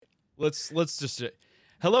Let's just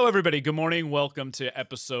hello everybody. Good morning. Welcome to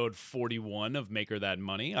episode 41 of Maker That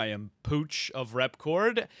Money. I am Pooch of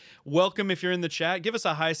Repcord. Welcome if you're in the chat. Give us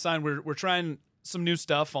a high sign. We're trying some new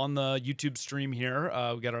stuff on the YouTube stream here.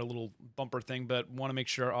 We got our little bumper thing, but want to make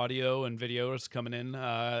sure audio and video is coming in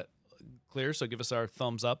clear. So give us our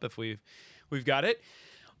thumbs up if we've got it.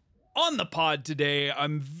 On the pod today,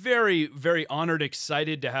 I'm very, very honored,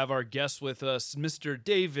 excited to have our guest with us, Mr.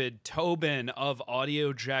 David Tobin of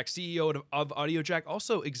AudioJack, CEO of AudioJack,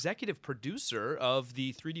 also executive producer of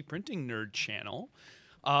the 3D Printing Nerd channel.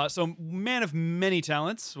 So man of many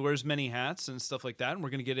talents, wears many hats and stuff like that. And we're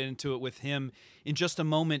going to get into it with him in just a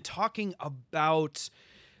moment, talking about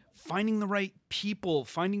finding the right people,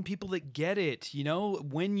 finding people that get it, you know,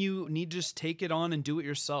 when you need to just take it on and do it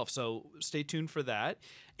yourself. So stay tuned for that.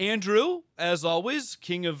 Andrew, as always,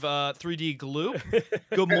 king of 3D Glue.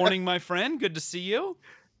 Good morning, my friend. Good to see you.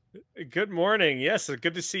 Good morning. Yes,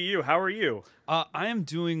 good to see you. How are you? I am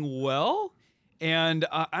doing well, and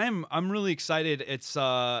I'm really excited. It's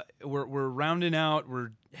we're rounding out.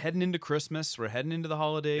 We're heading into Christmas. We're heading into the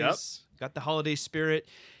holidays. Yep. Got the holiday spirit.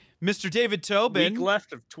 Mr. David Tobin. Week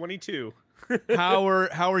left of 22. How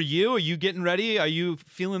are you? Are you getting ready? Are you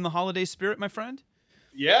feeling the holiday spirit, my friend?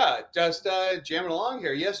 Yeah, just jamming along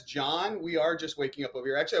here. Yes, John, we are just waking up over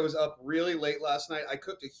here. Actually, I was up really late last night. I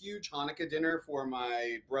cooked a huge Hanukkah dinner for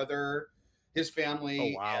my brother, his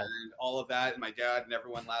family, and all of that, and my dad and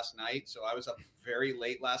everyone last night. So I was up very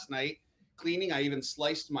late last night cleaning. I even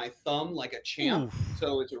sliced my thumb like a champ. Ooh.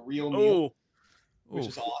 So it's a real meal, which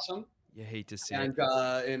is awesome. You hate to see it.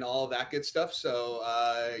 And all of that good stuff. So,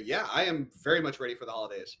 yeah, I am very much ready for the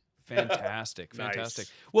holidays. Fantastic. Nice.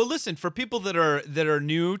 Well, listen, for people that are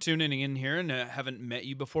new tuning in here and haven't met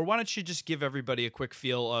you before, why don't you just give everybody a quick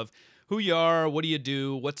feel of who you are, what do you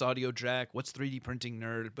do, what's AudioJack, what's 3D Printing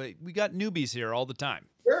Nerd? But we got newbies here all the time.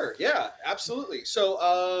 Sure, yeah, absolutely.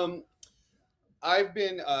 So I've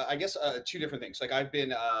been, I guess, two different things. Like I've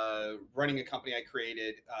been running a company I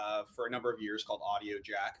created for a number of years called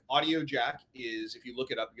AudioJack. AudioJack is, if you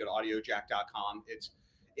look it up, you go to audiojack.com.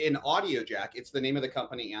 In AudioJack, it's the name of the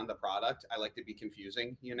company and the product. I like to be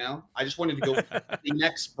confusing, you know. I just wanted to go the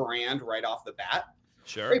next brand right off the bat.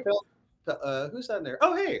 Sure. Hey, Phil. Who's that in there?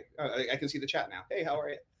 Oh, hey. I can see the chat now. Hey, how are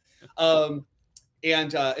you?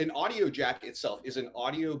 And an AudioJack itself is an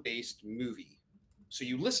audio-based movie. So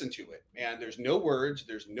you listen to it, and there's no words,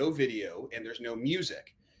 there's no video, and there's no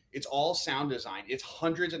music. It's all sound design. It's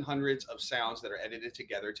hundreds and hundreds of sounds that are edited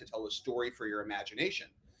together to tell a story for your imagination.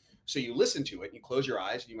 So you listen to it, and you close your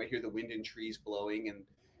eyes, and you might hear the wind in trees blowing and,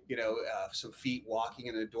 you know, some feet walking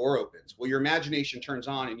and a door opens. Well, your imagination turns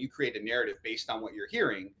on, and you create a narrative based on what you're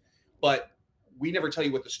hearing. But we never tell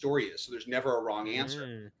you what the story is, so there's never a wrong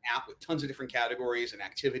answer. App with tons of different categories and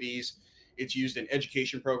activities. It's used in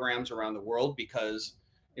education programs around the world because,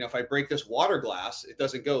 you know, if I break this water glass, it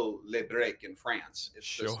doesn't go Le Break in France. It's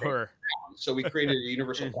sure. So we created a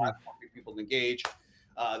universal platform for people to engage.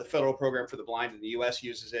 The federal program for the blind in the U.S.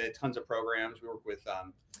 uses it. Tons of programs. We work with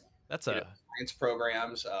science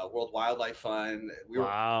programs, World Wildlife Fund. We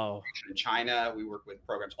work in China. We work with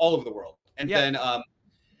programs all over the world. And then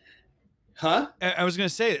I was going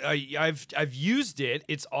to say, I've used it.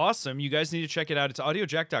 It's awesome. You guys need to check it out. It's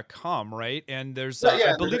audiojack.com, right? And there's,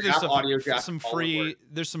 I believe there's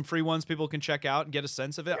some free ones people can check out and get a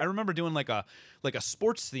sense of it. Yeah. I remember doing like a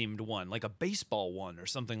sports themed one, like a baseball one or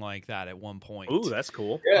something like that at one point. Ooh, that's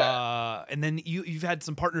cool. Yeah. And then you've had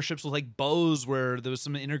some partnerships with like Bose where there was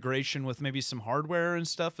some integration with maybe some hardware and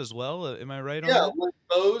stuff as well. Am I right on that? Yeah, with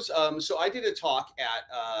Bose. So I did a talk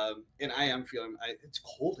at, and I am feeling, it's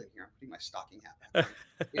cold in here. I'm putting my stocking hat back.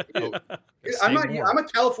 I'm a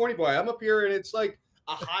California boy. I'm up here and it's like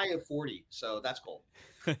a high of 40. So that's cold.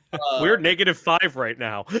 We're -5 right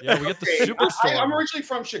now. Yeah, we get the superstorm. I'm originally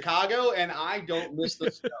from Chicago, and I don't miss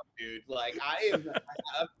the snow, dude. Like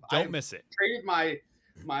I've miss it. Traded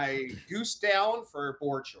my goose down for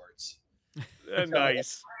board shorts.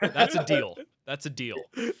 Nice. That's a deal. That's a deal.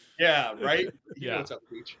 Yeah, right. Yeah. What's up,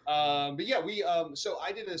 Peach? But yeah, we so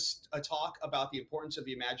I did a talk about the importance of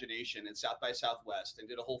the imagination at South by Southwest, and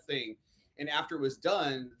did a whole thing. And after it was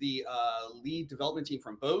done, the lead development team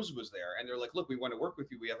from Bose was there, and they're like, "Look, we want to work with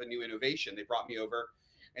you. We have a new innovation." They brought me over,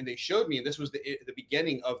 and they showed me, and this was the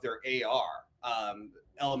beginning of their AR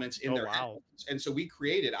elements in their headphones. And so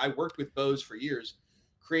I worked with Bose for years,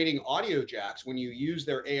 creating audio jacks when you use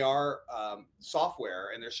their AR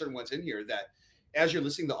software, and there's certain ones in here that, as you're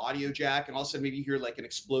listening to the audio jack, and all of a sudden maybe you hear like an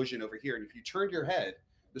explosion over here, and if you turned your head,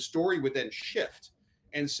 the story would then shift.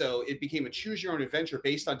 And so it became a choose your own adventure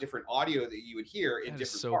based on different audio that you would hear in That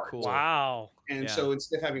is different so parts. cool. Wow. And Yeah. so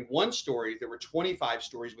instead of having one story, there were 25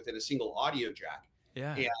 stories within a single audio jack.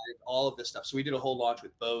 Yeah. And all of this stuff. So we did a whole launch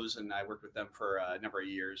with Bose, and I worked with them for a number of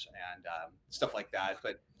years and stuff like that.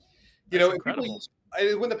 But you That's know, incredible.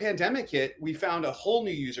 when the pandemic hit, we found a whole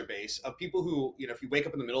new user base of people who, you know, if you wake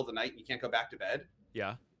up in the middle of the night and you can't go back to bed,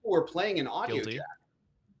 Yeah. people were playing an audio Guilty. jack.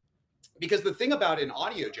 Because the thing about an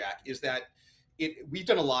audio jack is that we've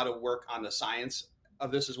done a lot of work on the science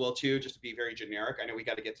of this as well too, just to be very generic. I know we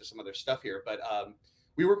got to get to some other stuff here, but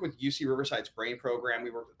we work with UC Riverside's brain program. We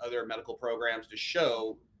work with other medical programs to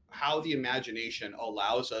show how the imagination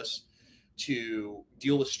allows us to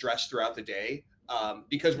deal with stress throughout the day,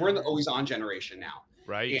 because we're in the always on generation now.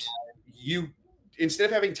 Right. And you, instead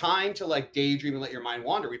of having time to like daydream and let your mind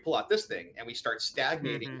wander, we pull out this thing and we start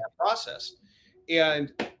stagnating that process.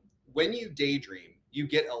 And when you daydream, you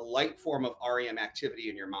get a light form of REM activity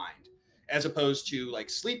in your mind, as opposed to like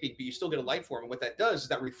sleeping, but you still get a light form. And what that does is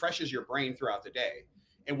that refreshes your brain throughout the day.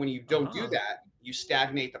 And when you don't do that, you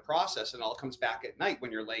stagnate the process, and it all comes back at night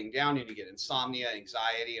when you're laying down and you get insomnia,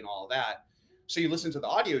 anxiety, and all that. So you listen to the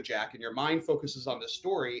audio jack and your mind focuses on the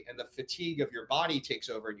story, and the fatigue of your body takes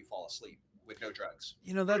over and you fall asleep with no drugs.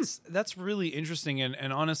 You know, that's really interesting,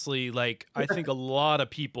 and honestly, like I think a lot of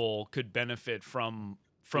people could benefit from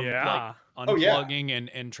Yeah. like unplugging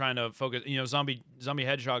and trying to focus. You know, zombie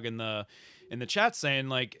hedgehog in the chat saying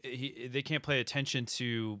like they can't pay attention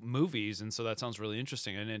to movies, and so that sounds really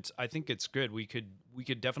interesting. And I think it's good. We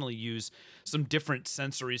could definitely use some different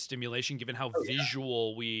sensory stimulation given how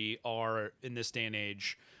visual we are in this day and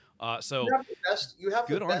age. So you have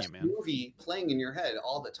the good on best you, man. movie playing in your head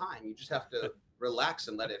all the time. You just have to relax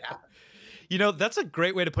and let it happen. You know, that's a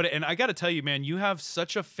great way to put it. And I got to tell you, man, you have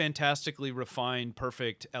such a fantastically refined,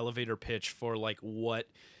 perfect elevator pitch for like what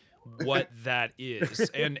that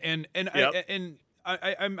is. And Yep.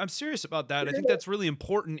 I'm serious about that. I think that's really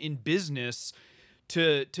important in business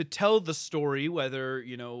to tell the story, whether,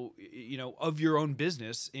 you know, of your own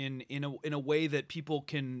business in a way that people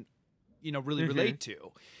can, you know, really relate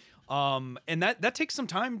to. And that takes some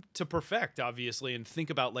time to perfect, obviously, and think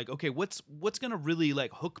about like, okay, what's going to really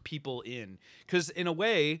like hook people in? Because in a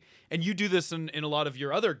way, and you do this in a lot of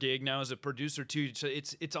your other gig now as a producer too. So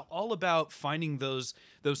it's all about finding those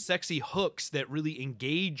sexy hooks that really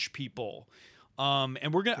engage people.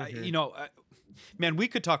 And we're gonna, you know, man, we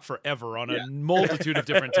could talk forever on a multitude of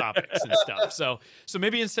different topics and stuff. So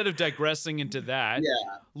maybe instead of digressing into that,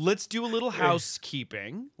 let's do a little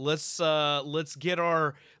housekeeping. Let's get those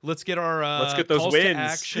calls to wins.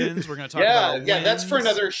 actions. We're gonna talk about that's for wins.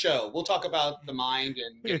 another show. We'll talk about the mind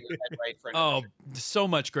and getting your head right for another show. So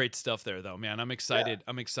much great stuff there, though, man. I'm excited.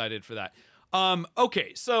 I'm excited for that.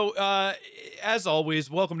 Okay, so as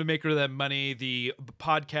always, welcome to Maker That Money, the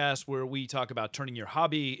podcast where we talk about turning your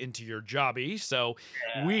hobby into your jobby. So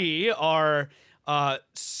we are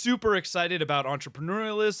super excited about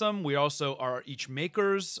entrepreneurialism. We also are each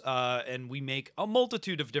makers, and we make a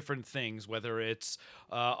multitude of different things, whether it's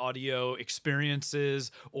audio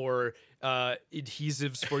experiences or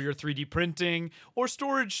adhesives for your 3D printing or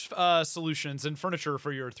storage solutions and furniture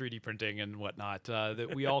for your 3D printing and whatnot.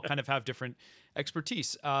 That we all kind of have different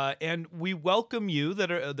expertise. And we welcome you,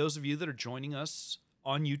 those of you that are joining us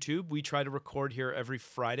on YouTube. We try to record here every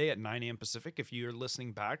Friday at 9 a.m. Pacific. If you're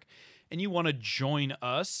listening back and you want to join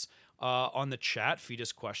us on the chat, feed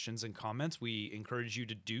us questions and comments, we encourage you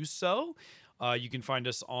to do so. You can find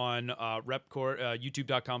us on Repcord,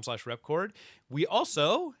 youtube.com/Repcord. We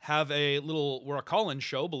also have we're a call-in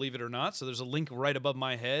show, believe it or not. So there's a link right above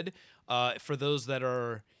my head for those that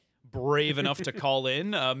are brave enough to call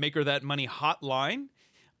in. Maker That Money hotline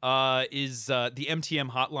is the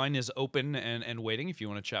MTM hotline is open and waiting if you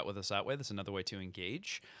want to chat with us that way. That's another way to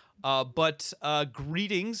engage. But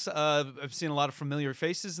greetings. I've seen a lot of familiar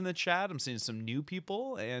faces in the chat. I'm seeing some new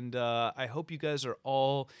people, and I hope you guys are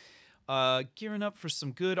all gearing up for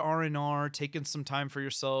some good R&R, taking some time for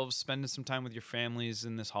yourselves, spending some time with your families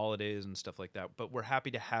in this holidays and stuff like that. But we're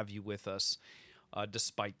happy to have you with us,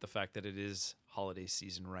 despite the fact that it is holiday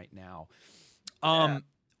season right now.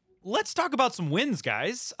 Let's talk about some wins,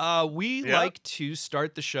 guys. We like to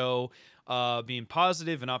start the show being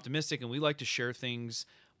positive and optimistic, and we like to share things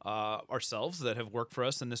ourselves that have worked for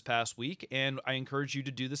us in this past week. And I encourage you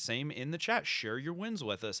to do the same in the chat. Share your wins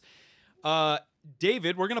with us.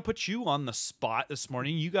 David, we're going to put you on the spot this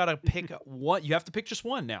morning. You got to pick one. You have to pick just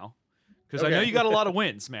one now, because I know you got a lot of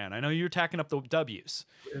wins, man. I know you're tacking up the W's.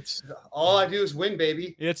 It's all I do is win,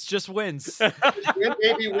 baby. It's just wins. Just win,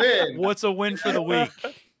 baby, win. What's a win for the week?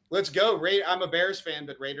 Let's go. I'm a Bears fan,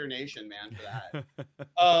 but Raider Nation, man, for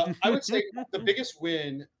that. I would say the biggest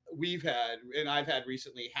win we've had, and I've had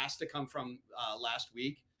recently, has to come from last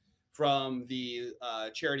week, from the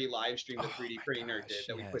charity live stream the 3D Printing Nerd did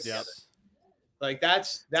that we put together. Like that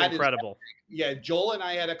It's is incredible. yeah. Joel and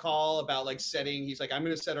I had a call about like setting. He's like, I'm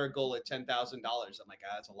going to set our goal at $10,000. I'm like,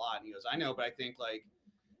 that's a lot. And he goes, I know, but I think like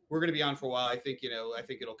we're going to be on for a while. I think I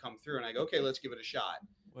think it'll come through. And I go, okay, let's give it a shot.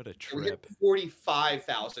 What a We hit trip.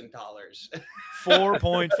 $45,000.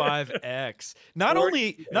 4.5x. Not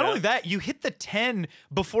only that, you hit the 10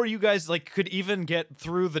 before you guys like could even get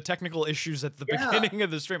through the technical issues at the beginning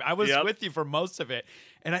of the stream. I was with you for most of it,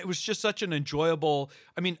 and it was just such an enjoyable.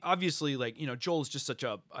 I mean, obviously, like Joel is just such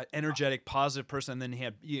a energetic, positive person. And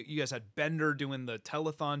then you guys had Bender doing the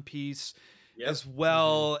telethon piece as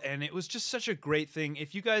well, and it was just such a great thing.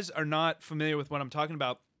 If you guys are not familiar with what I'm talking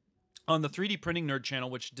about, on the 3D Printing Nerd channel,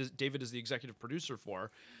 which David is the executive producer for,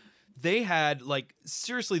 they had like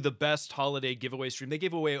seriously the best holiday giveaway stream. They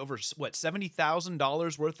gave away over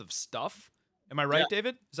 $70,000 worth of stuff. Am I right,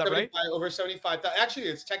 David? Is that right? Over 75,000. Actually,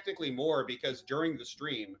 it's technically more because during the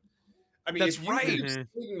stream, I mean, that's right.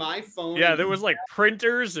 My phone. Yeah, there was like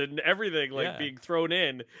printers and everything being thrown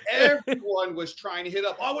in. Everyone was trying to hit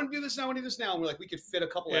up. Oh, I want to do this now. I want to do this now. And we're like, we could fit a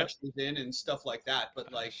couple extras in and stuff like that.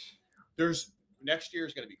 But like, next year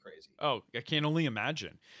is going to be crazy. Oh, I can only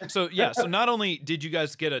imagine. So so not only did you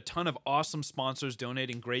guys get a ton of awesome sponsors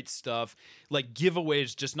donating great stuff, like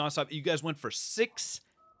giveaways just nonstop. You guys went for 6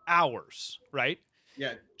 hours, right?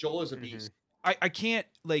 Yeah, Joel is a beast. I can't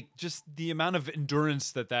like just the amount of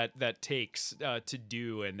endurance that takes to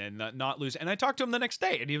do and then not lose. And I talked to him the next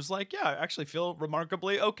day, and he was like, "Yeah, I actually feel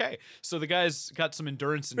remarkably okay." So the guy's got some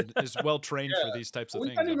endurance and is well trained for these types of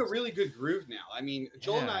things. We've got in a really good groove now. I mean,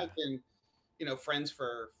 Joel and I have been friends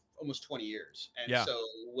for almost 20 years. And so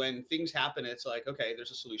when things happen, it's like, okay,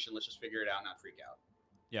 there's a solution. Let's just figure it out, not freak out.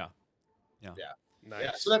 Yeah. Nice.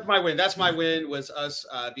 Yeah. So that's my win. That's my win, was us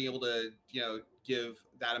being able to, give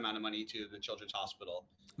that amount of money to the Children's Hospital.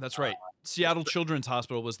 That's right. Seattle Children's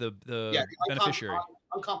Hospital was the beneficiary.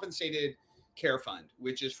 Uncompensated care fund,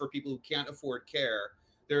 which is for people who can't afford care.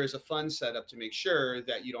 There is a fund set up to make sure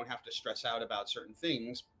that you don't have to stress out about certain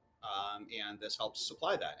things. And this helps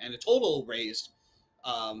supply that. And the total raised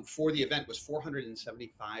for the event was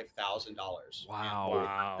 $475,000.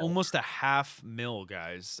 Wow. Almost $500,000,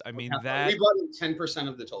 guys. I mean, that we brought in 10%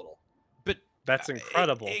 of the total. But that's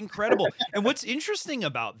incredible. Incredible. And what's interesting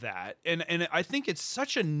about that, and I think it's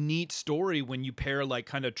such a neat story when you pair like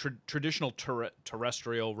kind of traditional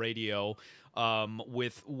terrestrial radio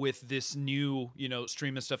with this new,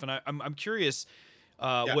 stream and stuff. And I'm curious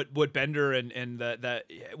what Bender and that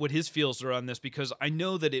what his feels are on this, because I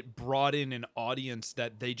know that it brought in an audience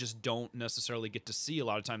that they just don't necessarily get to see a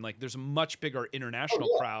lot of time. Like there's a much bigger international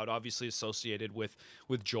crowd obviously associated with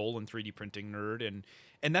Joel and 3D Printing Nerd,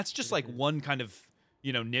 and that's just like one kind of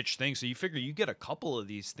niche thing. So you figure you get a couple of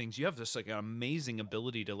these things, you have this like an amazing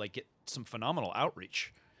ability to like get some phenomenal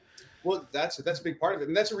outreach. Well, that's a big part of it,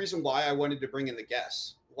 and that's the reason why I wanted to bring in the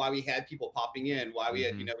guests. Why we had people popping in, why we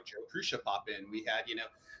had, Joe Krusha pop in. We had,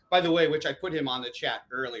 by the way, which I put him on the chat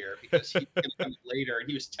earlier because he's going to come later and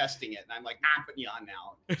he was testing it. And I'm like, nah, I'm putting you on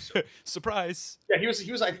now. So, surprise. Yeah, he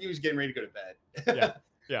was, I think he was getting ready to go to bed.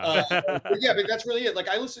 Yeah. But that's really it. Like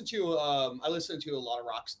I listen to a lot of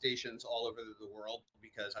rock stations all over the world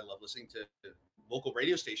because I love listening to local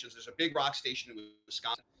radio stations. There's a big rock station in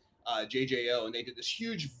Wisconsin, JJO, and they did this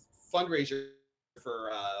huge fundraiser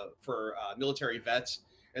for military vets.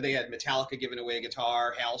 And they had Metallica giving away a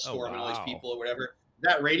guitar, Halstorm, and all these people or whatever.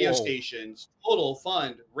 That radio station's total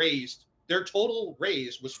fund raised, their total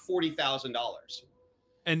raise was $40,000.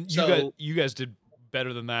 And you guys did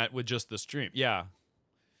better than that with just the stream. Yeah.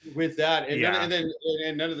 With that, and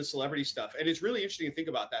none of the celebrity stuff. And it's really interesting to think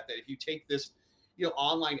about that if you take this,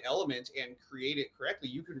 online element and create it correctly,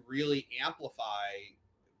 you could really amplify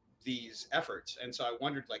these efforts. And so I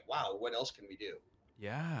wondered, like, wow, what else can we do?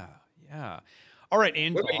 Yeah. All right,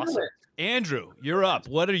 Andrew. Awesome. Andrew, you're up.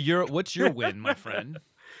 What's your win, my friend?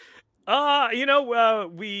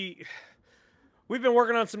 We've been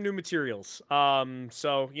working on some new materials.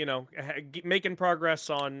 So making progress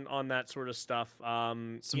on that sort of stuff.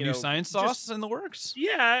 Some new science sauce in the works?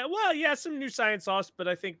 Yeah, well, some new science sauce, but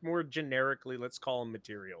I think more generically, let's call them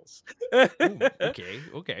materials. Ooh,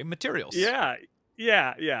 okay, materials. Yeah.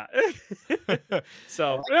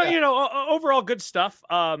 So overall good stuff.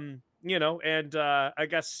 And I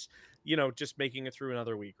guess, just making it through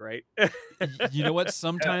another week, right? You know what?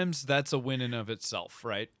 Sometimes that's a win in of itself,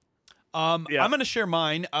 right? I'm going to share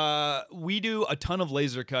mine. We do a ton of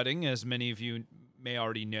laser cutting, as many of you may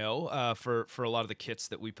already know for a lot of the kits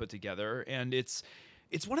that we put together, and it's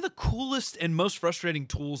one of the coolest and most frustrating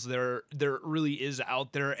tools there really is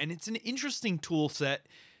out there, and it's an interesting tool set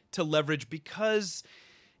to leverage because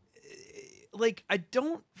like I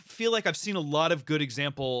don't feel like I've seen a lot of good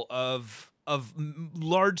example of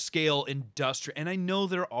large scale industrial, and I know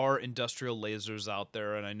there are industrial lasers out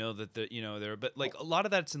there, and I know that there, but like a lot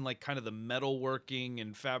of that's in like kind of the metalworking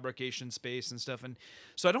and fabrication space and stuff, and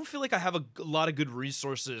so I don't feel like I have a lot of good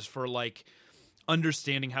resources for like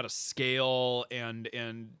understanding how to scale and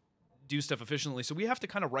do stuff efficiently. So we have to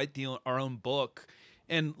kind of write our own book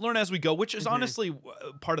and learn as we go, which is honestly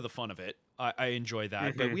part of the fun of it. I enjoy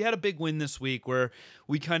that. But we had a big win this week where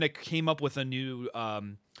we kind of came up with a new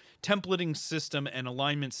templating system and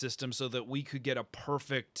alignment system so that we could get a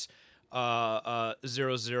perfect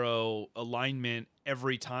 0-0 alignment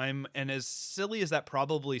every time. And as silly as that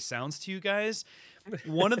probably sounds to you guys,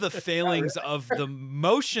 one of the failings of the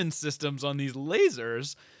motion systems on these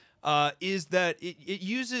lasers is that it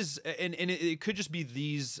uses, and it could just be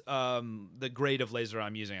these, the grade of laser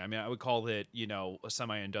I'm using. I mean, I would call it, a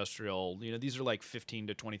semi-industrial, these are like $15,000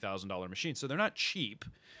 to $20,000 machines. So they're not cheap,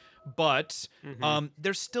 but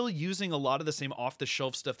they're still using a lot of the same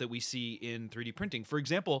off-the-shelf stuff that we see in 3D printing. For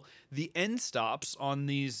example, the end stops on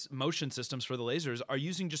these motion systems for the lasers are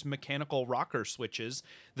using just mechanical rocker switches,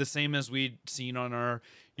 the same as we'd seen on our,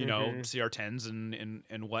 CR10s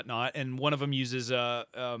and whatnot. And one of them uses a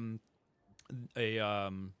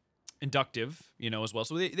inductive, as well.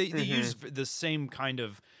 So they use the same kind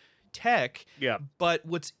of tech. Yeah. But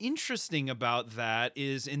what's interesting about that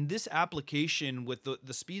is in this application with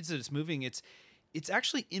the speeds that it's moving, it's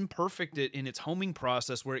actually imperfect in its homing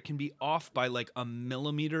process, where it can be off by like 1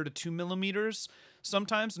 millimeter to 2 millimeters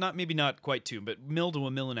sometimes. Maybe not quite 2, but mil to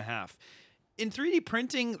 1.5 mil. In 3D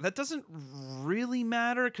printing, that doesn't really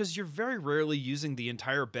matter because you're very rarely using the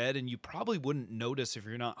entire bed, and you probably wouldn't notice if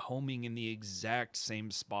you're not homing in the exact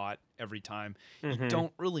same spot every time. You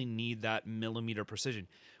don't really need that millimeter precision.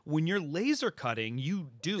 When you're laser cutting, you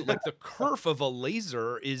do, like the kerf of a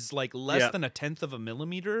laser is like less than 1/10 of a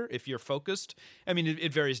millimeter if you're focused. I mean,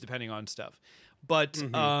 it varies depending on stuff. But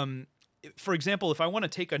for example, if I want to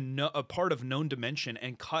take a part of known dimension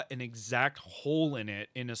and cut an exact hole in it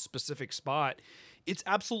in a specific spot, it's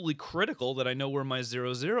absolutely critical that I know where my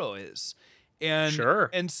 0-0 is. And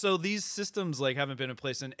and so these systems like haven't been in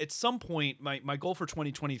place. And at some point, my goal for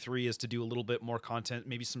 2023 is to do a little bit more content,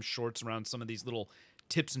 maybe some shorts around some of these little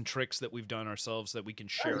tips and tricks that we've done ourselves that we can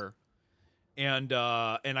share. And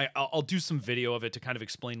I'll do some video of it to kind of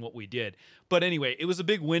explain what we did. But anyway, it was a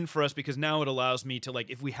big win for us because now it allows me to, like,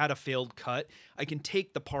 if we had a failed cut, I can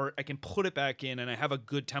take the part, I can put it back in, and I have a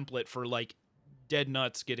good template for like dead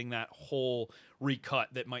nuts getting that whole recut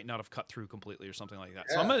that might not have cut through completely or something like that.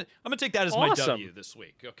 So I'm gonna take that as my W this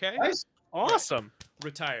week. Okay. Nice. Awesome.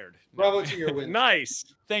 Retired. Bravo to your win. Nice.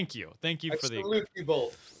 Thank you for the. Salute you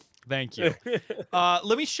both. Thank you.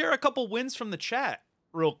 Let me share a couple wins from the chat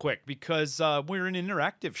real quick because we're an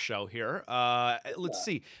interactive show here. Let's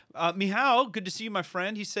see. Mihao, good to see you, my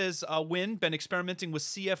friend. He says, win, been experimenting with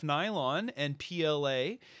CF nylon and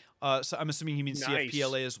PLA. So I'm assuming he means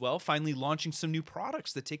CFPLA as well. Finally launching some new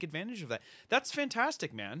products that take advantage of that. That's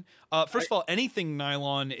fantastic, man. First of all, anything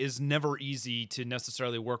nylon is never easy to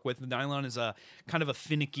necessarily work with. Nylon is a kind of a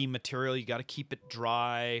finicky material. You got to keep it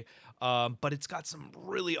dry. But it's got some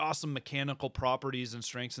really awesome mechanical properties and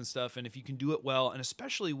strengths and stuff. And if you can do it well, and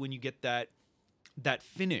especially when you get that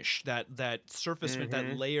finish, that surface,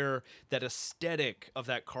 that layer, that aesthetic of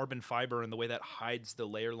that carbon fiber and the way that hides the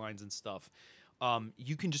layer lines and stuff,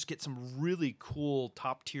 you can just get some really cool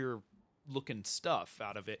top tier looking stuff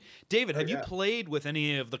out of it. David, have you played with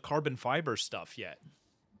any of the carbon fiber stuff yet?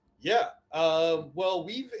 Yeah. Well,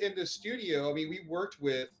 we've in the studio, I mean, we worked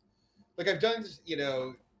with, like, I've done,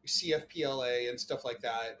 CFPLA and stuff like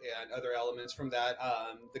that, and other elements from that.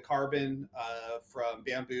 The carbon from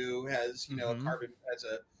bamboo has, carbon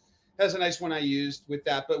has a nice one I used with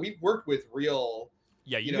that. But we've worked with real,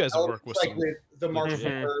 you guys have worked with like some with the Marshall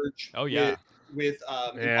Purge. Oh yeah, with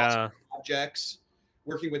Impossible Objects,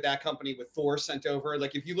 working with that company with Thor sent over.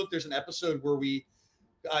 Like if you look, there's an episode where we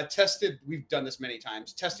tested. We've done this many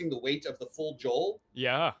times, testing the weight of the full Joel.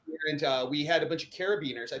 Yeah. And we had a bunch of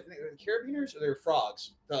carabiners. I think carabiners, or they're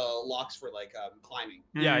frogs. The locks for like climbing.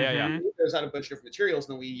 Yeah. There's out a bunch of different materials,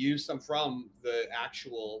 and then we used some from the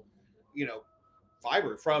actual,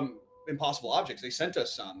 fiber from Impossible Objects. They sent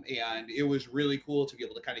us some, and it was really cool to be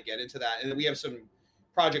able to kind of get into that. And then we have some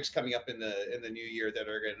projects coming up in the new year that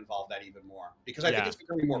are going to involve that even more, because I think it's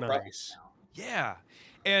becoming more prevalent now. Yeah.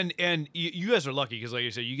 And you guys are lucky because, like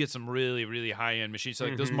you said, you get some really, really high end machines. So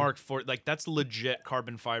like those Mark IV, like that's legit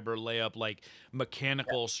carbon fiber layup, like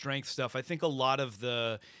mechanical strength stuff. I think a lot of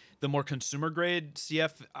the more consumer grade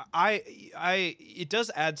CF, it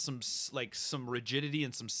does add some some rigidity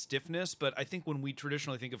and some stiffness. But I think when we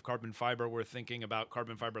traditionally think of carbon fiber, we're thinking about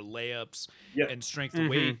carbon fiber layups and strength to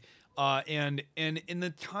weight. And in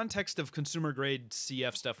the context of consumer grade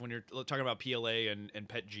CF stuff, when you're talking about PLA and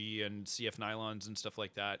PETG and CF nylons and stuff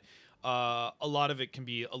like that, a lot of it can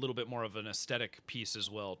be a little bit more of an aesthetic piece as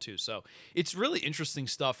well too. So it's really interesting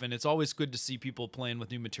stuff, and it's always good to see people playing with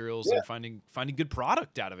new materials and finding good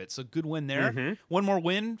product out of it. So good win there. One more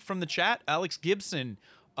win from the chat, Alex Gibson.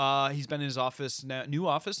 He's been in his office now, new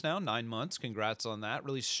office now, 9 months. Congrats on that.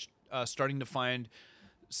 Really starting to find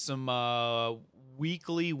some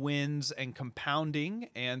weekly wins and compounding,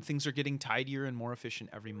 and things are getting tidier and more efficient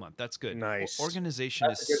every month. That's good. Nice. Organization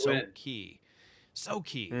is so key. So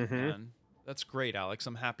key, man. That's great, Alex.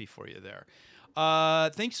 I'm happy for you there.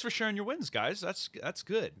 Thanks for sharing your wins, guys. That's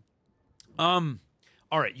good.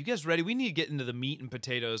 All right, you guys ready? We need to get into the meat and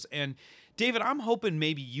potatoes. And David, I'm hoping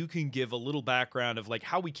maybe you can give a little background of like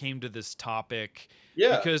how we came to this topic.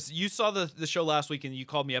 Yeah. Because you saw the show last week and you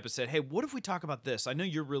called me up and said, "Hey, what if we talk about this? I know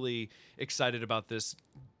you're really excited about this.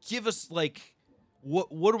 Give us like what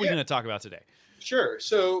are we going to talk about today?" Sure.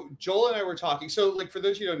 So Joel and I were talking. So like for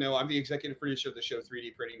those who don't know, I'm the executive producer of the show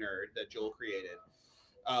 3D Printing Nerd that Joel created.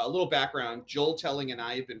 A little background: Joel Telling and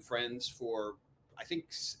I have been friends for, I think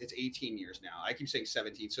it's 18 years now. I keep saying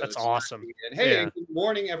 17. So that's awesome. And hey, good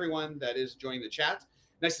morning, everyone that is joining the chat.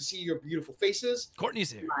 Nice to see your beautiful faces.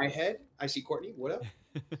 Courtney's here. In my head, I see Courtney. What up?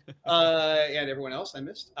 And everyone else I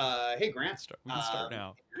missed. Hey, Grant. We can start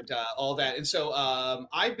now. And all that. And so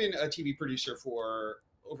I've been a TV producer for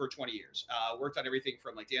over 20 years. Worked on everything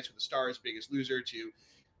from like Dance with the Stars, Biggest Loser, to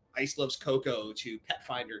Ice Loves Coco, to Pet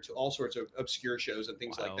Finder, to all sorts of obscure shows and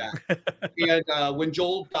things like that. And when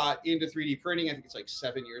Joel got into 3D printing, I think it's like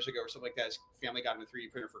 7 years ago or something like that, his family got him a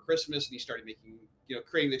 3D printer for Christmas, and he started making,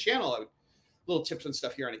 creating the channel. Little tips and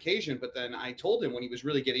stuff here on occasion. But then I told him when he was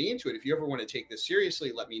really getting into it, if you ever want to take this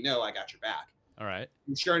seriously, let me know. I got your back. All right.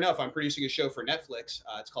 And sure enough, I'm producing a show for Netflix.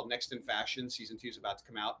 It's called Next in Fashion. Season 2 is about to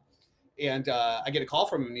come out. And I get a call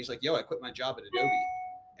from him, and he's like, "Yo, I quit my job at Adobe."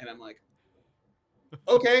 And I'm like,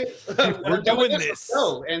 "Okay, we're doing this."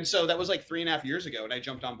 And so that was like 3.5 years ago, and I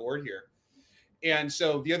jumped on board here. And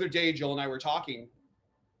so the other day, Joel and I were talking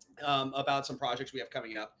about some projects we have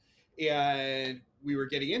coming up, and we were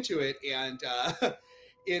getting into it, and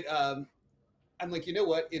I'm like, you know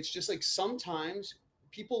what? It's just like sometimes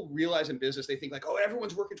people realize in business, they think like, oh,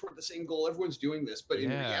 everyone's working toward the same goal, everyone's doing this, but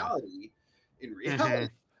in reality,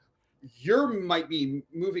 you might be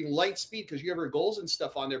moving light speed because you have your goals and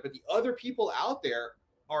stuff on there, but the other people out there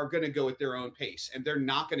are going to go at their own pace, and they're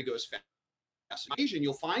not going to go as fast. Occasionally,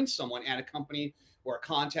 you'll find someone at a company or a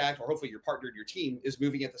contact, or hopefully your partner in your team is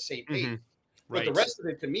moving at the same pace. But the rest of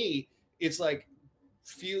it, to me, it's like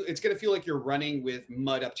it's going to feel like you're running with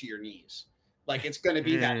mud up to your knees. Like it's going to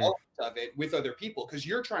be that element of it with other people because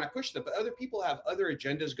you're trying to push them, but other people have other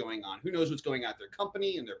agendas going on. Who knows what's going on at their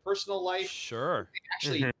company and their personal life? Sure. They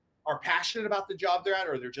actually are passionate about the job they're at,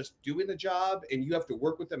 or they're just doing the job, and you have to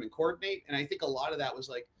work with them and coordinate. And I think a lot of that was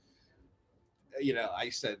like, I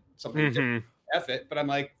said something different, F it, but I'm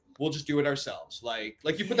like, we'll just do it ourselves. Like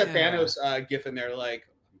you put that Thanos gif in there, like,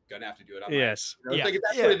 I'm gonna have to do it on yes. Like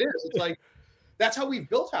that's what it is. It's like, that's how we've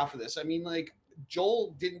built half of this. I mean, like,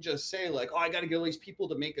 Joel didn't just say like, oh, I got to get all these people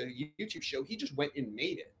to make a YouTube show. He just went and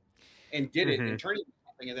made it and did it and turned it into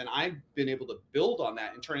something. And then I've been able to build on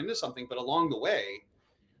that and turn it into something. But along the way,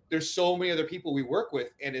 there's so many other people we work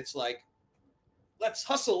with, and it's like, let's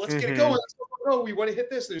hustle, let's get it going. Let's go. We want to hit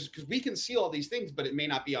this. Because we can see all these things, but it may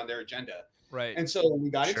not be on their agenda. Right. And so we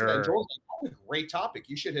got into that. And Joel's like, "That's a great topic.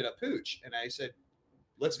 You should hit up Pooch." And I said,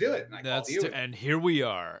 "Let's do it." And I called you. And here we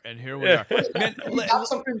are. Man, we got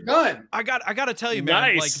something done. I got to tell you,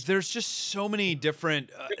 man. Like, there's just so many different,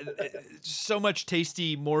 so much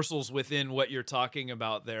tasty morsels within what you're talking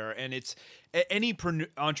about there, and it's any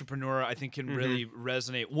entrepreneur I think can really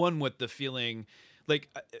resonate. One, with the feeling.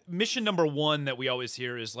 Like mission number one that we always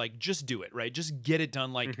hear is like, just do it, right? Just get it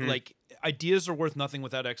done. Like ideas are worth nothing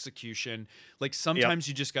without execution. Like sometimes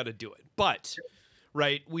you just got to do it. But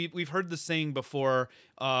right, we've heard the saying before.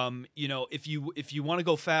 If you want to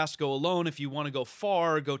go fast, go alone. If you want to go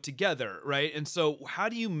far, go together, right? And so how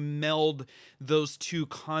do you meld those two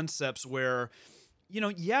concepts where,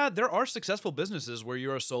 there are successful businesses where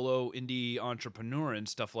you're a solo indie entrepreneur and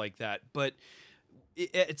stuff like that, but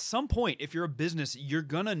at some point, if you're a business, you're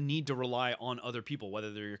gonna need to rely on other people,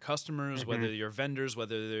 whether they're your customers, whether they're your vendors,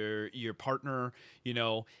 whether they're your partner,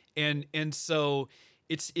 and so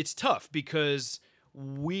it's tough because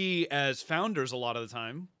we as founders a lot of the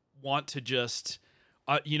time want to just,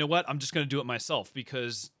 you know what, I'm just gonna do it myself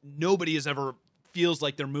because nobody has ever feels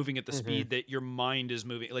like they're moving at the speed that your mind is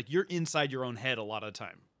moving. Like you're inside your own head a lot of the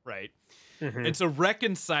time, right? And so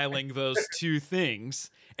reconciling those two things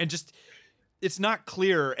and just it's not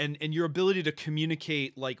clear and your ability to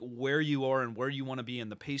communicate like where you are and where you want to be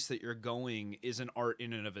and the pace that you're going is an art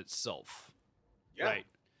in and of itself. Yeah.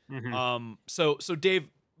 Right. So David,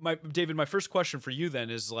 my first question for you then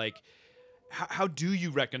is like, how do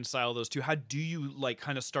you reconcile those two? How do you like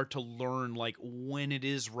kind of start to learn like when it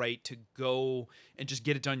is right to go and just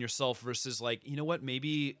get it done yourself versus like, you know what,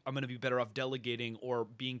 maybe I'm going to be better off delegating or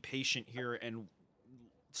being patient here and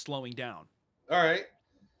slowing down. All right.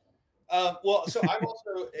 Well, so I'm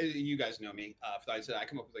also, you guys know me. I said I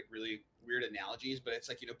come up with like really weird analogies, but it's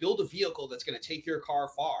like, build a vehicle that's going to take your car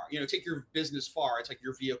far, take your business far. It's like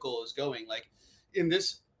your vehicle is going like in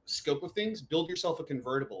this scope of things, build yourself a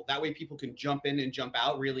convertible. That way people can jump in and jump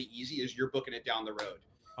out really easy as you're booking it down the road.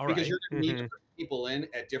 Because you're going to need to bring people in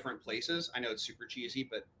at different places. I know it's super cheesy,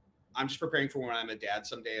 but I'm just preparing for when I'm a dad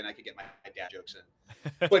someday and I can get my dad jokes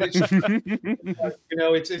in. But it's,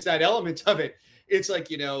 it's that element of it. It's like,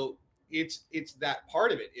 it's that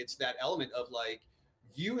part of it. It's that element of like,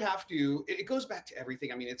 you have to, it goes back to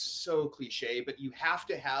everything. I mean, it's so cliche, but you have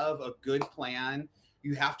to have a good plan.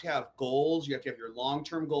 You have to have goals. You have to have your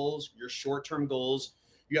long-term goals, your short-term goals.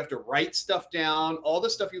 You have to write stuff down. All the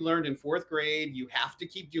stuff you learned in 4th grade, you have to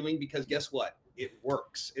keep doing because guess what? It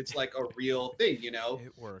works. It's like a real thing,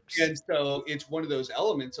 It works. And so it's one of those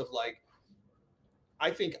elements of like, I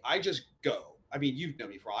think I just go. I mean, you've known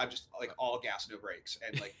me for I'm just like all gas, no brakes.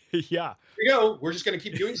 And like, yeah, we're just going to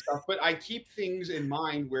keep doing stuff. But I keep things in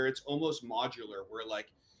mind where it's almost modular, where like,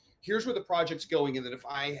 here's where the project's going. And then if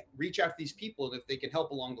I reach out to these people and if they can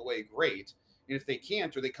help along the way, great. And if they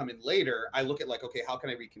can't, or they come in later, I look at like, okay, how can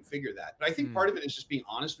I reconfigure that? But I think part of it is just being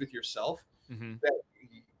honest with yourself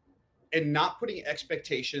and not putting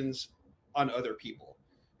expectations on other people,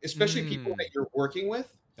 especially people that you're working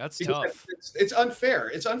with. That's tough. It's unfair.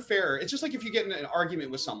 It's unfair. It's just like if you get in an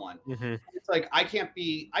argument with someone, it's like, I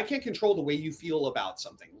can't control the way you feel about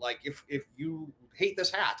something. Like if you hate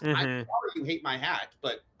this hat, I'm sorry you hate my hat,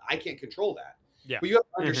 but I can't control that. Yeah. But you have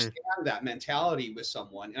to understand that mentality with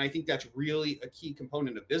someone. And I think that's really a key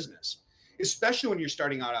component of business, especially when you're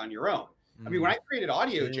starting out on your own. I mean, when I created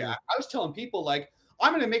Audio Jack, I was telling people like,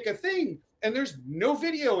 I'm going to make a thing and there's no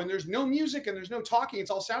video and there's no music and there's no talking. It's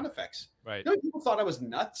all sound effects. Right. People thought I was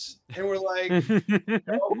nuts and were like,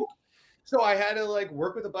 no. So I had to like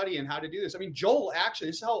work with a buddy on how to do this. I mean, Joel, actually,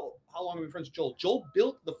 this is how long I've been friends with Joel. Joel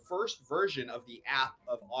built the first version of the app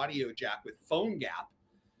of Audio Jack with PhoneGap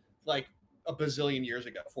like a bazillion years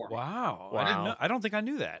ago for me. Wow. I didn't know. I don't think I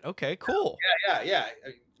knew that. Okay, cool. Yeah.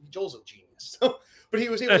 Joel's a genius. But he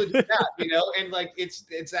was able to do that, and like, it's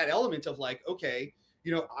that element of like, okay,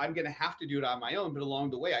 I'm going to have to do it on my own. But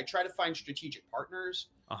along the way, I try to find strategic partners.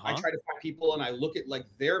 I try to find people and I look at like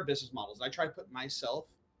their business models. And I try to put myself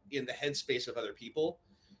in the headspace of other people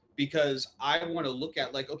because I want to look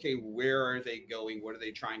at like, okay, where are they going? What are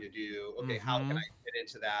they trying to do? Okay, how can I fit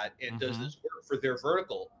into that? And does this work for their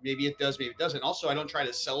vertical? Maybe it does, maybe it doesn't. Also, I don't try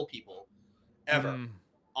to sell people ever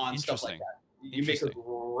on stuff like that. You make a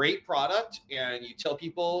great product and you tell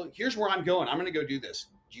people, here's where I'm going. I'm going to go do this.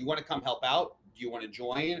 Do you want to come help out? Do you want to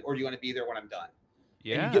join or do you want to be there when I'm done?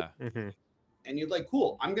 Yeah. And you're like,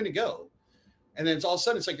 cool, I'm going to go. And then it's all of a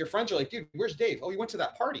sudden, it's like your friends are like, dude, where's Dave? Oh, he went to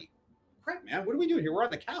that party. Crap, man, what are we doing here? We're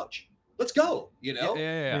on the couch. Let's go,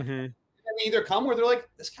 Yeah. And they either come or they're like,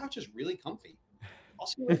 this couch is really comfy. I'll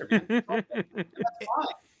see you later, man. And that's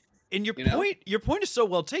fine. And your point is so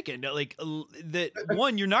well taken. Like that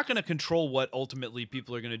one, you're not going to control what ultimately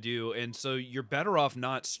people are going to do, and so you're better off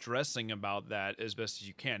not stressing about that as best as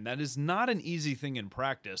you can. That is not an easy thing in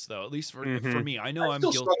practice, though. At least for me, I know I'm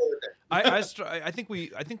guilty. I think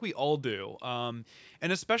we all do, and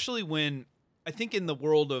especially when I think in the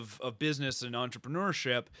world of business and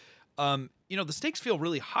entrepreneurship. The stakes feel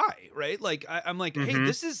really high, right? Like I'm like, hey,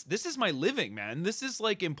 this is my living, man. This is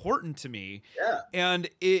like important to me. Yeah. And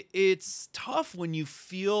it's tough when you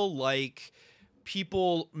feel like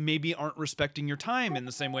people maybe aren't respecting your time in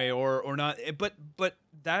the same way or not. But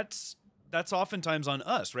that's oftentimes on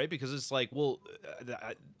us, right? Because it's like, well,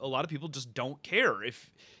 a lot of people just don't care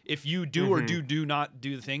if you do or do not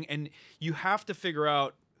do the thing, and you have to figure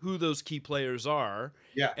out who those key players are,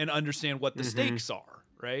 and understand what the stakes are,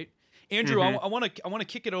 right? Andrew, I want to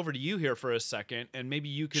kick it over to you here for a second, and maybe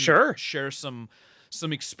you can Sure. share some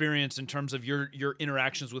experience in terms of your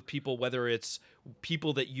interactions with people, whether it's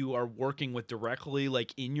people that you are working with directly,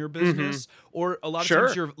 like in your business, or a lot of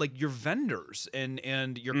times Sure. your vendors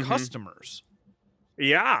and your customers.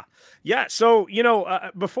 Yeah. So,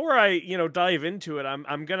 before I, dive into it,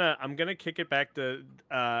 I'm gonna kick it back to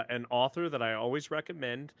an author that I always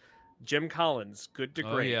recommend, Jim Collins, Good to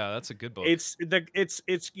Oh Great. yeah, that's a good book.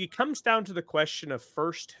 It comes down to the question of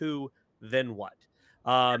first who, then what.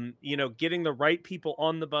 Getting the right people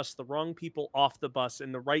on the bus, the wrong people off the bus,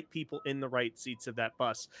 and the right people in the right seats of that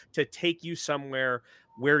bus to take you somewhere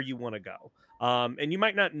where you want to go. And you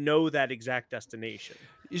might not know that exact destination.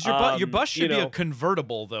 Is your bus should be a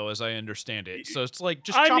convertible though, as I understand it. So it's like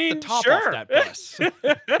just I chop the mean, top sure. off that bus.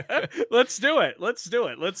 Let's do it.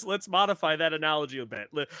 Let's modify that analogy a bit.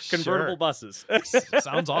 Convertible Sure. buses.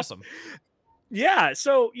 Sounds awesome. Yeah.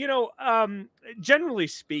 So, generally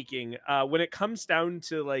speaking, when it comes down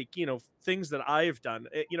to things that I've done,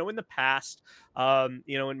 in the past,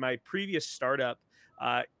 in my previous startup,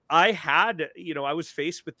 I had, I was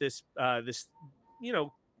faced with this, you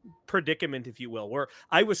know, predicament, if you will, where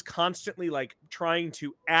I was constantly like trying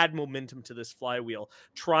to add momentum to this flywheel,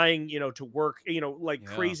 trying, to work, Yeah.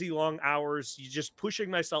 crazy long hours, you just pushing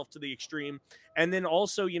myself to the extreme. And then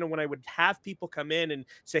also, when I would have people come in and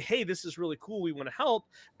say, hey, this is really cool, we want to help.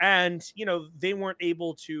 And, they weren't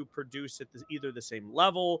able to produce at either the same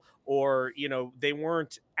level or, they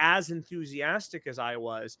weren't as enthusiastic as I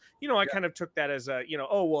was, I kind of took that as a,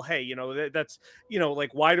 oh, well, hey, that's,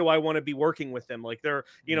 like, why do I want to be working with them? Like they're,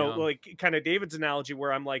 Yeah. like kind of David's analogy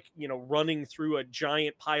where I'm like, running through a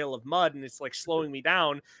giant pile of mud and it's like slowing me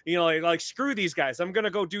down, like screw these guys. I'm going to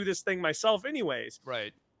go do this thing myself anyways.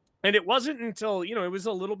 Right. And it wasn't until, it was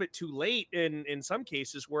a little bit too late in some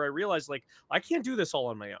cases where I realized like I can't do this all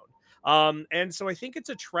on my own. And so I think it's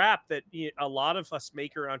a trap that a lot of us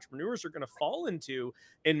maker entrepreneurs are going to fall into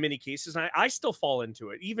in many cases. And I still fall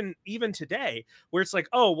into it, even today, where it's like,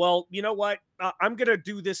 oh, well, you know what? I'm going to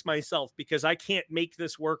do this myself because I can't make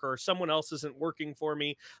this work or someone else isn't working for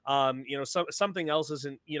me. Something else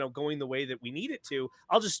isn't, going the way that we need it to.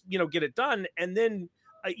 I'll just, get it done. And then,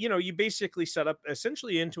 you basically set up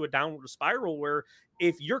essentially into a downward spiral where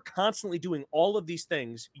if you're constantly doing all of these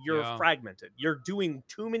things, you're Yeah. fragmented. You're doing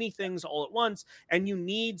too many things all at once, and you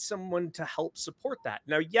need someone to help support that.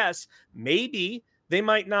 Now, yes, maybe they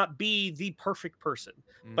might not be the perfect person,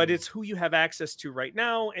 but Mm. it's who you have access to right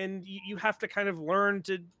now, and you have to kind of learn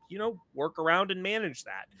to, work around and manage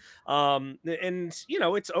that. And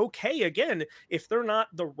it's okay again if they're not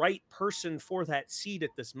the right person for that seat at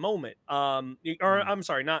this moment. Or Mm. I'm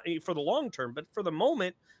sorry, not for the long term, but for the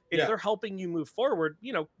moment, if Yeah. they're helping you move forward,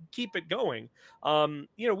 keep it going.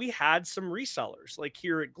 We had some resellers like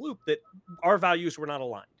here at Gloop that our values were not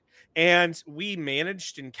aligned. And we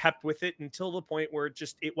managed and kept with it until the point where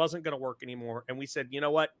it wasn't going to work anymore. And we said, you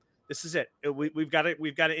know what? This is it. We've got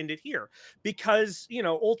to end it here because,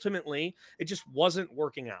 ultimately it just wasn't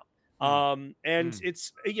working out. And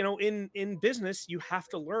it's, in business, you have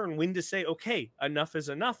to learn when to say, okay, enough is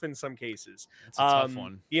enough in some cases. That's a tough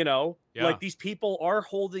one. Yeah. Like these people are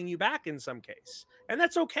holding you back in some case. And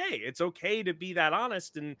that's okay. It's okay to be that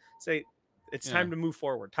honest and say, it's Yeah. time to move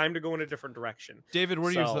forward, time to go in a different direction. David,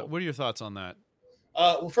 what are So- what are your thoughts on that?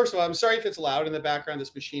 Well, first of all, I'm sorry if it's loud in the background.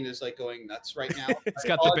 This machine is like going nuts right now. It's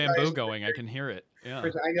got the bamboo going. I can hear it. Yeah.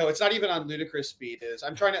 I know it's not even on ludicrous speed.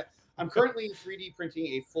 I'm currently 3D printing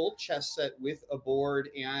a full chess set with a board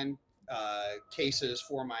and cases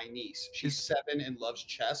for my niece. She's 7 and loves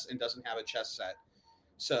chess and doesn't have a chess set.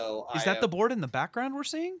 So Is that the board in the background we're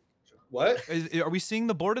seeing? What? Are we seeing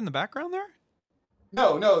the board in the background there?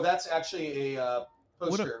 No, that's actually a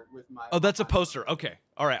poster with my. Oh, that's a poster. Okay.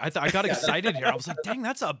 All right. I got excited here. I was like, dang,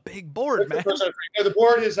 that's a big board, man. No,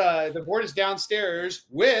 the board is downstairs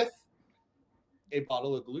with a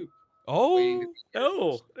bottle of Gloop. Oh,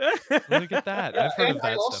 look at that. Yeah, I've heard and of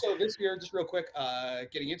that I also stuff. this year, just real quick,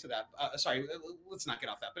 getting into that. Sorry, let's not get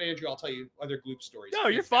off that. But Andrew, I'll tell you other Gloop stories. No,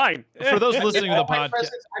 you're fine. For those listening to the All my podcast,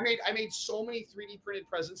 presents, I made so many 3D printed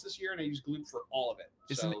presents this year, and I used Gloop for all of it.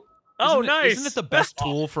 Isn't So Nice. Isn't it the best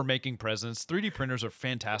tool for making presents? 3D printers are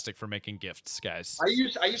fantastic for making gifts, guys. I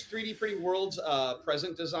use 3D printing World's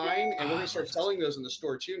present design, and we're gonna start selling those in the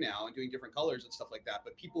store too now, and doing different colors and stuff like that.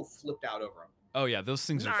 But people flipped out over them. Oh yeah, those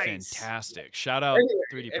things are Nice. fantastic. Shout out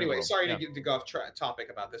 3D Print Anyway, World. sorry Yeah. to go off topic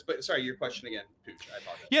about this, but sorry, your question again, Pooch. I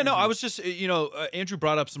apologize. Yeah, no, I was just, Andrew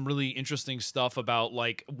brought up some really interesting stuff about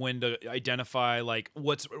like when to identify like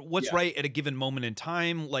what's Yeah. right at a given moment in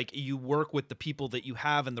time. Like you work with the people that you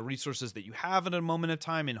have and the resources that you have at a moment of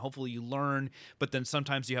time, and hopefully you learn. But then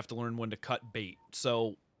sometimes you have to learn when to cut bait. So,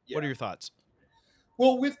 what are Yeah. your thoughts?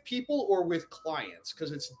 Well, with people or with clients,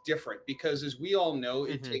 because it's different. Because as we all know,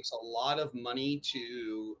 it Mhm. takes a lot of money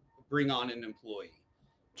to bring on an employee.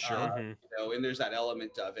 Sure. Mhm. And there's that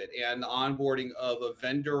element of it. And the onboarding of a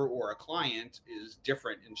vendor or a client is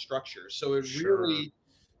different in structure. So it Sure. really,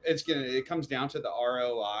 it comes down to the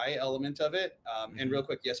ROI element of it. And real Mhm.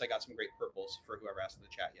 quick, yes, I got some great purples for whoever asked in the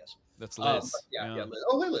chat. Yes. That's But Liz. yeah, Liz.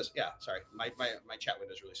 Oh, hey, Liz. Yeah, sorry, my chat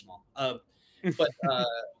window is really small. But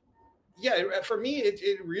yeah, for me,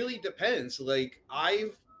 it really depends. Like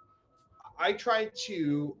I try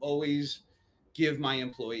to always give my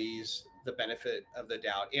employees the benefit of the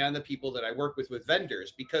doubt and the people that I work with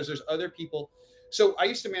vendors, because there's other people. So I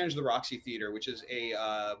used to manage the Roxy Theater, which is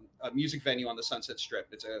a music venue on the Sunset Strip.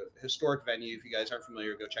 It's a historic venue. If you guys aren't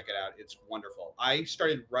familiar, go check it out. It's wonderful. I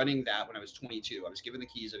started running that when I was 22. I was given the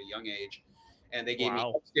keys at a young age, and they gave me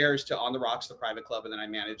Wow. upstairs to On the Rocks, the private club, and then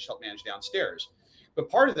I helped manage downstairs. But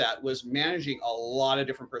part of that was managing a lot of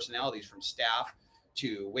different personalities, from staff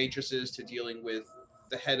to waitresses to dealing with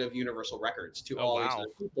the head of Universal Records to Oh, all these wow.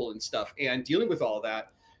 other people and stuff, and dealing with all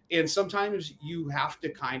that. And sometimes you have to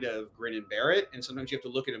kind of grin and bear it. And sometimes you have to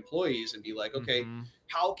look at employees and be like, okay, Mhm.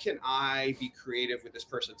 how can I be creative with this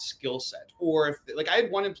person's skill set? Or if, like, I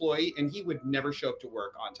had one employee and he would never show up to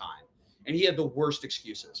work on time, and he had the worst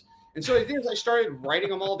excuses. And so I did is I started writing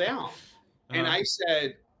them all down. And Uh-huh. I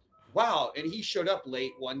said, wow. And he showed up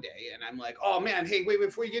late one day, and I'm like, oh man, hey, wait,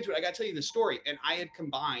 before you get to it, I got to tell you the story. And I had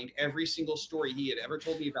combined every single story he had ever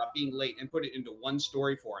told me about being late and put it into one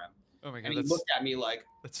story for him. Oh my god, And he looked at me like,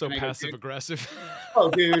 that's so and I go, passive "Dude." aggressive. Oh,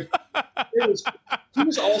 dude. He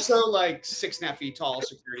was also like 6.5 feet tall,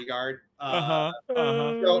 security guard. Uh-huh.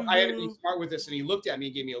 Uh-huh. So I had to be smart with this. And he looked at me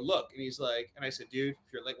and gave me a look. And he's like, and I said, dude,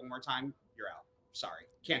 if you're late one more time, you're out. Sorry.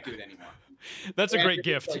 Can't do it anymore. That's a And great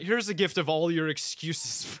it was gift. like- Here's a gift of all your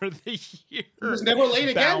excuses for the year. He was never late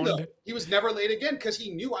again, though. Bound. He was never late again because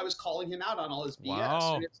he knew I was calling him out on all his BS.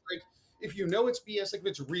 Wow. And it's like, if you know it's BS, like if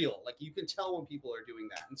it's real, like you can tell when people are doing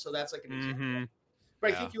that. And so that's like an example. Mhm.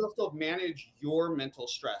 But Yeah. I think you have to manage your mental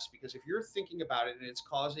stress, because if you're thinking about it and it's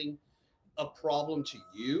causing a problem to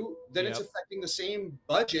you, then it's Yep. affecting the same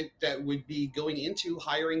budget that would be going into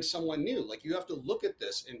hiring someone new. Like you have to look at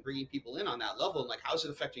this and bringing people in on that level, and like, how's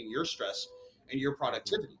it affecting your stress and your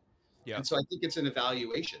productivity? Yep. And so I think it's an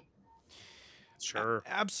evaluation. Sure.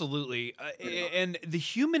 Absolutely. Yeah. And the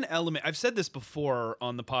human element, I've said this before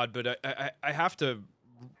on the pod, but I have to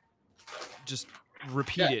just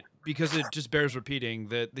repeat Yeah. it because it just bears repeating,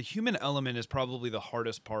 that the human element is probably the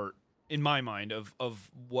hardest part in my mind of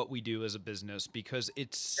what we do as a business, because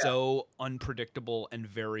it's Yeah. so unpredictable and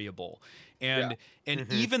variable. And and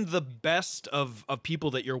Mhm. even the best of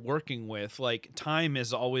people that you're working with, like, time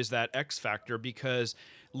is always that X factor, because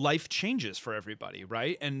life changes for everybody,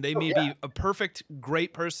 right? And they Oh, may yeah. be a perfect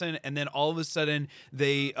great person, and then all of a sudden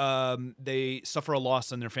they suffer a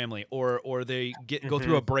loss in their family, or they go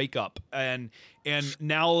through a breakup, and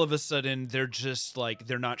now all of a sudden they're just like,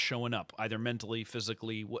 they're not showing up either mentally,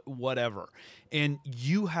 physically, whatever. And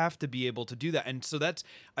you have to be able to do that. And so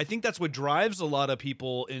I think that's what drives a lot of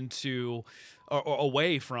people into or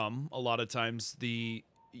away from, a lot of times, the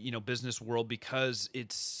business world, because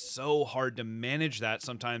it's so hard to manage that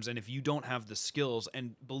sometimes. And if you don't have the skills,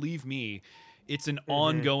 and believe me, it's an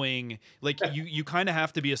ongoing, like, you kind of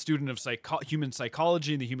have to be a student of human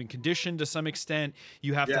psychology and the human condition to some extent.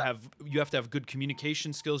 You have to have good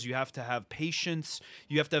communication skills. You have to have patience.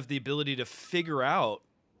 You have to have the ability to figure out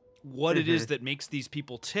what it is that makes these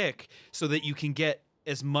people tick, so that you can get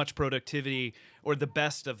as much productivity or the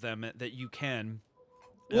best of them that you can.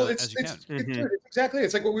 Well, as you can. dude, it's exactly.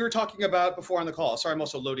 It's like what we were talking about before on the call. Sorry, I'm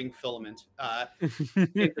also loading filament.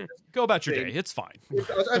 Go about your thing. day. It's fine.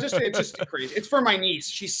 It's just crazy. It's for my niece.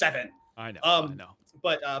 She's 7. I know. I I know.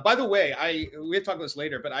 But by the way, we have to talk about this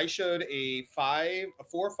later. But I showed a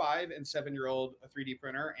 4, 5, and 7-year-old a 3D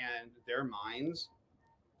printer, and their minds,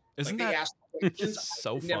 Isn't like, they that asked questions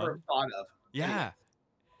so I never fun? thought of. Yeah.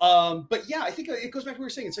 But yeah, I think it goes back to what we were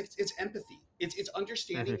saying. It's like it's empathy. It's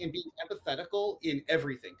understanding and being empathetical in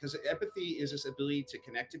everything, because empathy is this ability to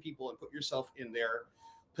connect to people and put yourself in their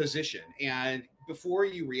position. And before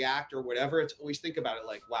you react or whatever, it's always think about it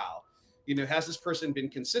like, wow, has this person been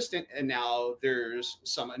consistent, and now there's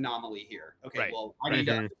some anomaly here? Okay, Right. well, I need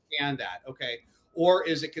to understand that. Okay, or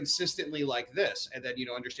is it consistently like this? And then,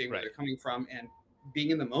 understanding where Right. they're coming from and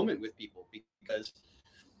being in the moment with people, because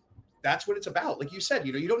that's what it's about. Like you said,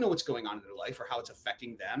 you don't know what's going on in their life or how it's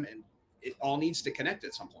affecting them, and it all needs to connect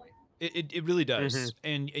at some point. It really does,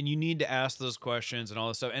 and you need to ask those questions and all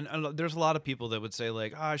this stuff. And there's a lot of people that would say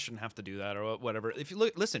like, oh, I shouldn't have to do that or whatever. If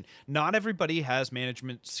you listen, not everybody has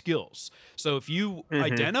management skills. So if you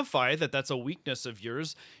identify that that's a weakness of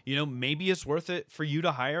yours, maybe it's worth it for you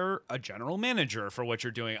to hire a general manager for what you're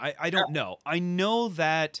doing. I don't know. I know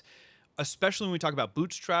that. Especially when we talk about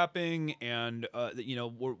bootstrapping and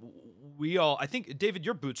we all, I think, David,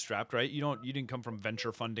 you're bootstrapped, right? You didn't come from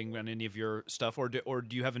venture funding on any of your stuff, or do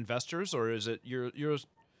you have investors, or is it yours?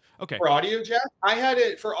 Okay. For Audio Jack, I had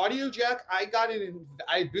it for Audio Jack. I got it in,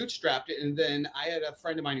 I bootstrapped it, and then I had a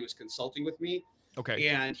friend of mine who was consulting with me. Okay.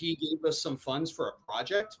 And he gave us some funds for a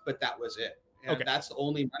project, but that was it. And Okay. that's the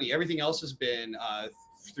only money. Everything else has been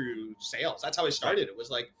through sales. That's how I started. It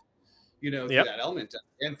was like, through that element,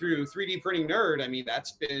 and through 3D Printing Nerd. I mean,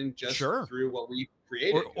 that's been just through what we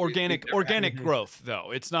created. Organic growth,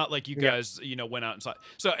 though. It's not like you guys, went out and saw it.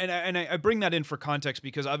 So, and I bring that in for context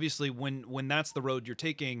because obviously when that's the road you're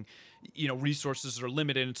taking, resources are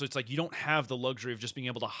limited, and so it's like you don't have the luxury of just being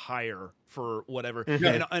able to hire for whatever.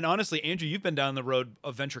 And honestly, Andrew, you've been down the road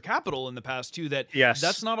of venture capital in the past too.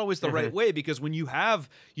 That's not always the right way, because when you have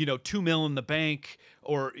 $2 million in the bank,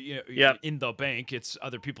 or in the bank, it's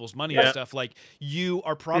other people's money and stuff. Like, you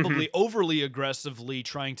are probably overly aggressively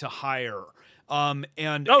trying to hire. And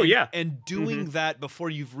doing that before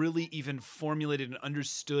you've really even formulated and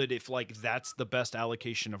understood if like that's the best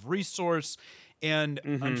allocation of resource. And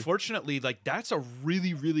unfortunately, like, that's a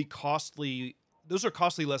really, really costly, those are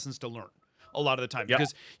costly lessons to learn a lot of the time,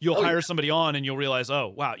 because you'll hire somebody on and you'll realize,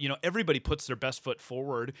 oh, wow, everybody puts their best foot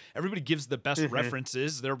forward. Everybody gives the best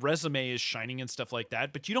references. Their resume is shining and stuff like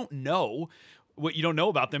that, but you don't know what you don't know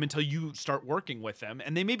about them until you start working with them.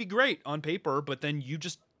 And they may be great on paper, but then you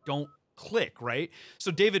just don't click, right?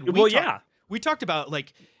 So David, we talked about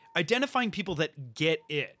like identifying people that get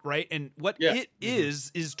it, right? And what it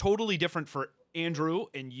is totally different for Andrew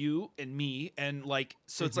and you and me. And like,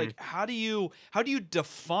 so it's like, how do you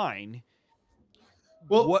define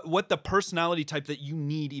what the personality type that you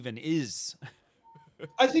need even is?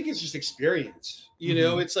 I think it's just experience.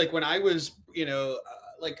 It's like when I was,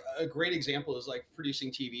 like a great example is like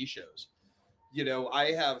producing TV shows.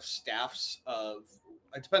 I have staffs of,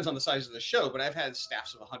 it depends on the size of the show, but I've had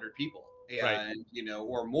staffs of 100 people and,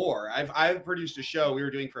 or more. I've produced a show we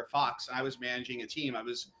were doing for Fox, and I was managing a team. I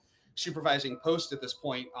was supervising post at this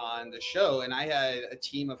point on the show, and I had a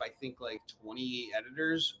team of, I think, like 20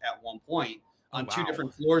 editors at one point on two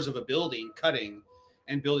different floors of a building, cutting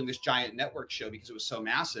and building this giant network show because it was so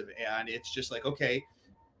massive. And it's just like, okay,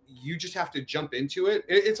 you just have to jump into it.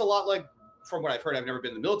 It's a lot like, from what I've heard, I've never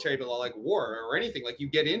been in the military, but a lot like war or anything. Like, you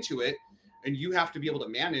get into it and you have to be able to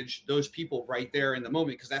manage those people right there in the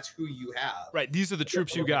moment, because that's who you have. Right. These are the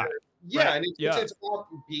troops you got. Yeah. Right. And it's about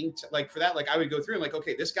being like, for that, like, I would go through and like,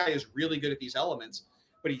 okay, this guy is really good at these elements,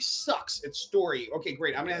 but he sucks at story. Okay,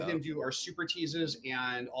 great. I'm going to have him do our super teases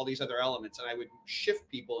and all these other elements. And I would shift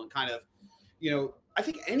people and kind of, I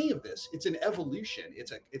think any of this, it's an evolution.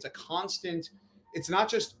 It's a constant. It's not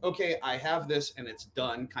just, okay, I have this and it's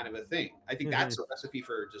done kind of a thing. I think that's a recipe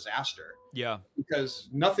for disaster. Yeah. Because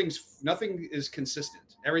nothing is consistent.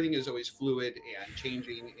 Everything is always fluid and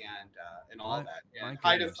changing and all of that. And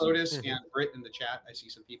hi to Fotis and Britt in the chat. I see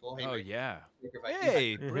some people. Hey, Britt. Yeah.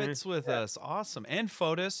 Hey, Britt's with us. Awesome. And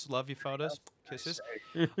Fotis. Love you, Fotis. Kisses.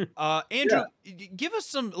 Andrew, give us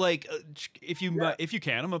some, like, if you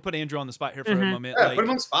can, I'm gonna put Andrew on the spot here for a moment. Yeah, like, put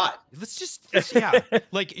him on the spot. Let's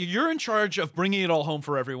like, you're in charge of bringing it all home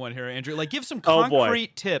for everyone here, Andrew. Like, give some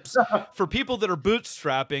concrete tips for people that are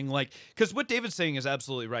bootstrapping, like, because what David's saying is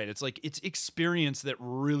absolutely right. It's like, it's experience that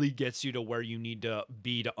really gets you to where you need to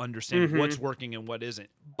be to understand what's working and what isn't.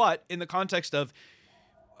 But in the context of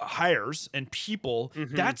hires and people,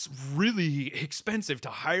 that's really expensive to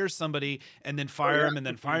hire somebody and then fire them and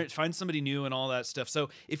then find somebody new and all that stuff. So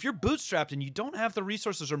if you're bootstrapped and you don't have the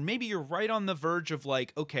resources, or maybe you're right on the verge of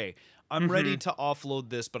like, okay, I'm ready to offload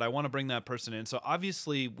this, but I want to bring that person in. So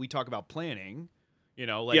obviously we talk about planning,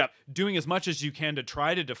 doing as much as you can to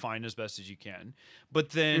try to define as best as you can, but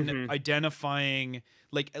then identifying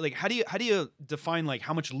like how do you define like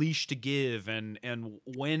how much leash to give and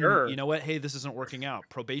when you know what, hey, this isn't working out,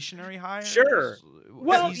 probationary hire,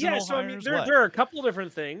 Well, yeah. seasonal So I mean, hires? there What? there are a couple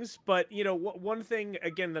different things, but one thing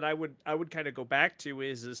again that I would kind of go back to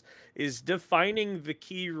is defining the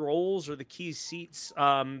key roles or the key seats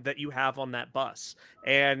that you have on that bus,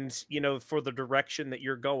 and for the direction that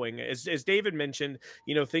you're going. As David mentioned,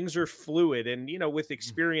 things are fluid, and with Mm.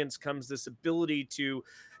 experience comes this ability to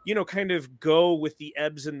kind of go with the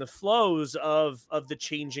ebbs and the flows of the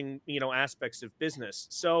changing aspects of business.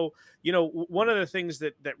 So one of the things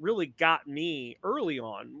that really got me early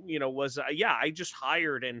on was yeah, I just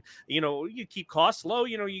hired, and you keep costs low.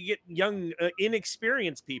 You get young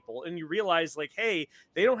inexperienced people, and you realize like, hey,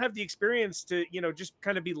 they don't have the experience to just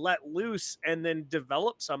kind of be let loose and then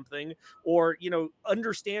develop something, or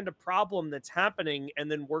understand a problem that's happening and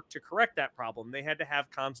then work to correct that problem. They had to have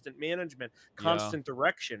constant management, Yeah. constant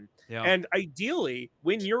direction. Yeah. And ideally,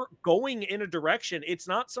 when you're going in a direction, it's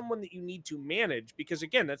not someone that you need to manage, because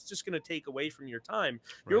again, that's just going to take away from your time.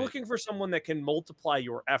 You're Right. looking for someone that can multiply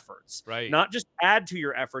your efforts, Right. not just add to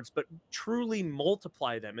your efforts, but truly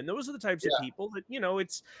multiply them. And those are the types of Yeah. people that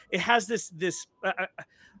it has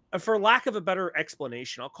for lack of a better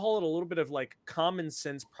explanation, I'll call it a little bit of like common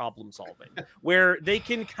sense problem solving, where they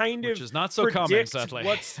can kind Which of is not so common, predict sadly.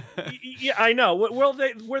 yeah, I know. Well,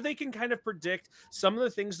 where they can kind of predict some of the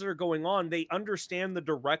things that are going on. They understand the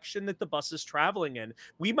direction that the bus is traveling in.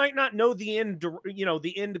 We might not know the end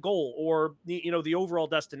goal, or the overall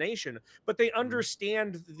destination, but they Mhm.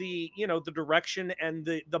 understand the direction and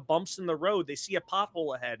the bumps in the road. They see a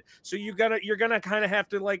pothole ahead, so you're gonna kind of have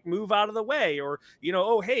to like move out of the way, or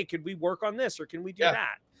oh, hey, could we work on this, or can we do Yeah.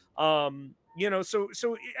 that?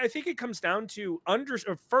 So I think it comes down to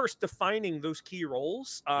first defining those key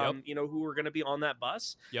roles, Yep. who are going to be on that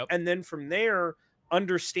bus, Yep. and then from there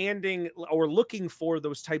understanding or looking for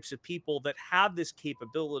those types of people that have this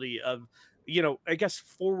capability of I guess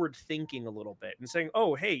forward thinking a little bit and saying,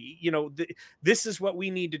 oh, hey, this is what we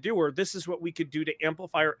need to do, or this is what we could do to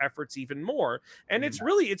amplify our efforts even more. And Mm.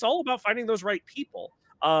 it's all about finding those right people.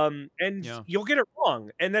 And Yeah. you'll get it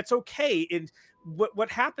wrong, and that's okay. And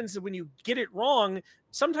what happens is when you get it wrong,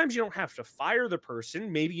 sometimes you don't have to fire the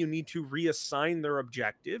person. Maybe you need to reassign their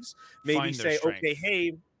objectives. Maybe Find their say, okay, strength.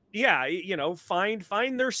 hey, yeah,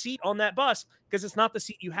 find their seat on that bus, because it's not the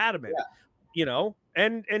seat you had them in, Yeah.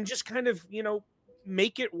 and just kind of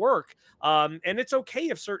make it work. And it's okay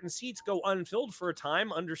if certain seats go unfilled for a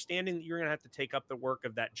time, understanding that you're gonna have to take up the work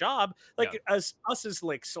of that job, Yeah. like as us as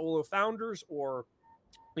like solo founders, or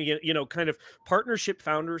kind of partnership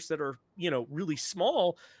founders that are really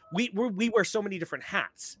small. We wear so many different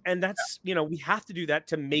hats, and that's we have to do that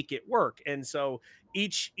to make it work. And so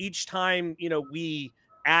each time we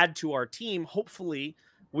add to our team, hopefully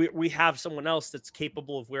we have someone else that's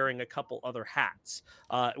capable of wearing a couple other hats,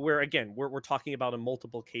 where again we're talking about a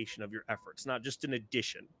multiplication of your efforts, not just an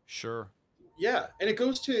addition. Sure. Yeah, and it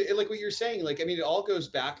goes to like what you're saying. Like, I mean, it all goes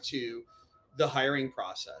back to the hiring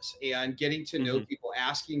process and getting to know Hmm. people,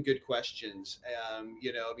 asking good questions. I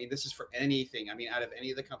mean, this is for anything. I mean, out of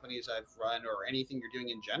any of the companies I've run or anything you're doing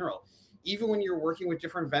in general, even when you're working with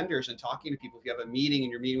different vendors and talking to people, if you have a meeting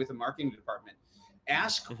and you're meeting with a marketing department,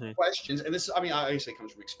 ask Hmm. questions. And this, I mean, obviously it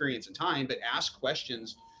comes from experience and time, but ask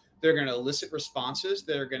questions. They're going to elicit responses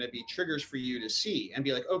that are going to be triggers for you to see and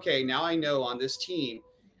be like, okay, now I know on this team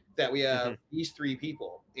that we Hmm. have these three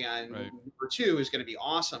people, and Right. number two is going to be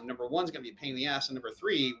awesome. Number one is going to be a pain in the ass, and number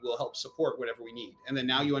three will help support whatever we need. And then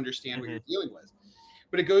now you understand what Hmm. you're dealing with.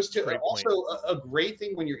 But it goes to Great point. also a great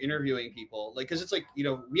thing when you're interviewing people, like because it's like we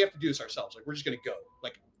have to do this ourselves. Like we're just going to go,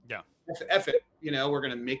 like Yeah. F it, we're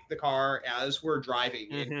going to make the car as we're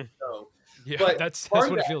driving and Hmm. go. Yeah. But That's part of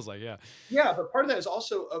what it that, feels like. Yeah. yeah, but part of that is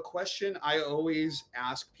also a question I always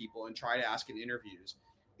ask people and try to ask in interviews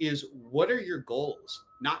is what are your goals?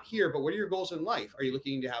 Not here, but what are your goals in life? Are you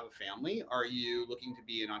looking to have a family? Are you looking to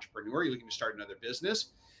be an entrepreneur? Are you looking to start another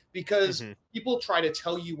business? Because Hmm. people try to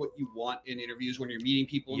tell you what you want in interviews when you're meeting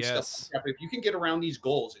people and stuff Yes. like that. But if you can get around these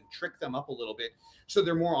goals and trick them up a little bit so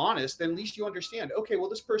they're more honest, then at least you understand, okay, well,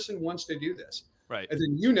 this person wants to do this. Right. And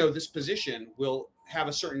then this position will have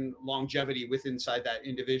a certain longevity within inside that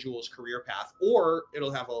individual's career path, or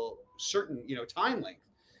it'll have a certain time length.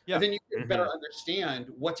 Yeah. And then you can better Hmm. understand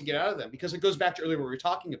what to get out of them, because it goes back to earlier what we were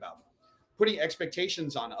talking about, putting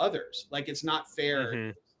expectations on others. Like it's not fair Hmm.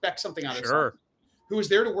 to expect something out of Sure. someone who is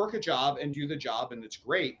there to work a job and do the job, and it's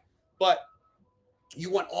great, but you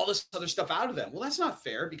want all this other stuff out of them. Well, that's not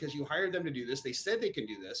fair because you hired them to do this. They said they can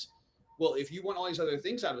do this. Well, if you want all these other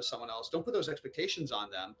things out of someone else, don't put those expectations on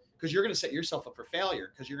them, because you're going to set yourself up for failure,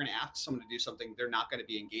 because you're going to ask someone to do something they're not going to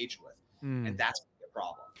be engaged with. And Mm. that's going to get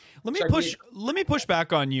problem. Let me So I push. mean, Let me push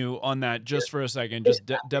back on you on that just for a second. Just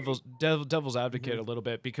devil's advocate a little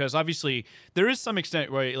bit, because obviously there is some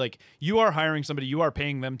extent where like you are hiring somebody, you are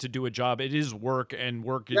paying them to do a job. It is work, and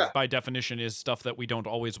work yeah, by definition is stuff that we don't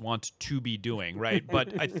always want to be doing, right?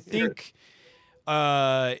 But I sure. think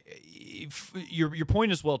your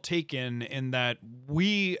point is well taken in that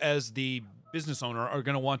we as the business owner are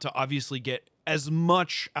going to want to obviously get as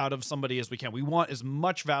much out of somebody as we can. We want as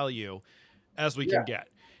much value as we Yeah. can get.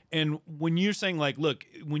 And when you're saying like, look,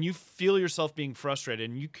 when you feel yourself being frustrated,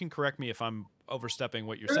 and you can correct me if I'm overstepping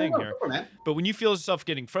what you're No, no, saying no, here, go on, man. but when you feel yourself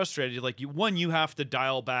getting frustrated, like you have to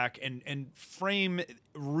dial back and frame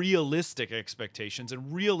realistic expectations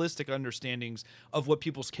and realistic understandings of what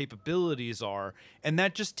people's capabilities are. And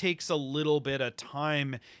that just takes a little bit of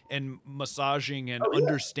time and massaging and Oh yeah,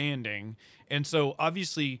 understanding. And so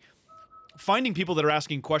obviously finding people that are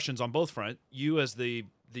asking questions on both front, you as the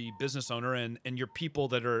business owner, and your people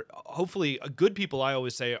that are hopefully good people, I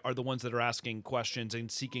always say, are the ones that are asking questions and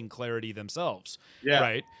seeking clarity themselves, yeah,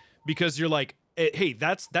 right? Because you're like, hey,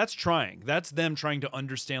 that's trying, that's them trying to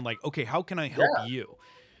understand, like, okay, how can I help yeah. you?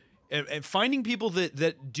 And finding people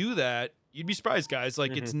that do that, you'd be surprised, guys.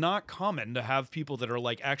 Like, it's not common to have people that are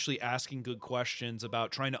like actually asking good questions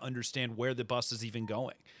about trying to understand where the bus is even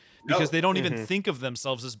going, because No. they don't even think of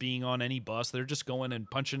themselves as being on any bus. They're just going and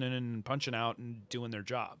punching in and punching out and doing their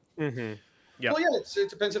job. Yeah. Well, yeah, it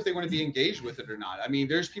depends if they want to be engaged with it or not. I mean,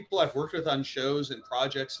 there's people I've worked with on shows and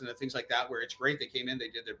projects and things like that where it's great. They came in, they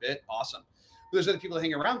did their bit, awesome. But there's other people that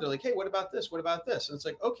hang around. They're like, hey, what about this? What about this? And it's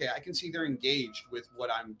like, okay, I can see they're engaged with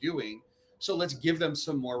what I'm doing. So let's give them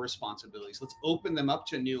some more responsibilities. Let's open them up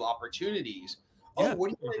to new opportunities. Yeah. Oh, what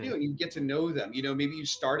do you want to do? And you get to know them. You know, maybe you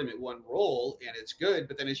start them at one role and it's good,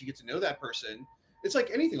 but then as you get to know that person, it's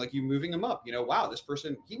like anything, like you moving them up. You know, wow, this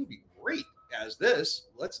person, he would be great as this.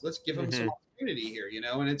 Let's give him some opportunity here. You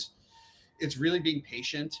know, and it's really being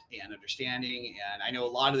patient and understanding. And I know a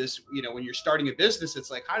lot of this. You know, when you're starting a business,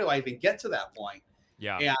 it's like, how do I even get to that point?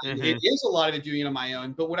 Yeah. And it is a lot of it doing it on my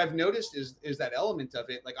own. But what I've noticed is that element of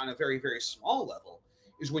it, like on a very, very small level,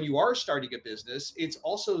 is when you are starting a business, it's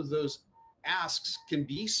also those asks can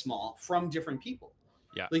be small from different people.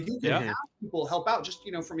 Yeah. Like you can have people help out just,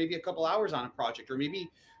 you know, for maybe a couple hours on a project, or maybe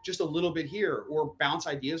just a little bit here, or bounce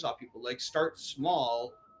ideas off people. Like start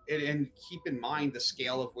small and keep in mind the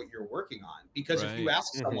scale of what you're working on. Because if you Right.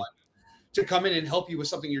 ask someone to come in and help you with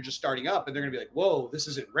something you're just starting up, and they're going to be like, whoa, this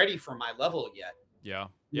isn't ready for my level yet. Yeah.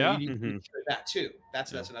 You know, Yeah. you need to make sure that too.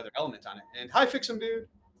 That's another element on it. And hi, Fix 'em, dude.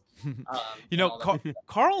 You know, all that.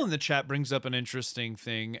 Carl in the chat brings up an interesting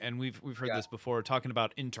thing, and we've heard Yeah. this before, talking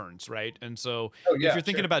about interns, right? And so Oh if yeah, you're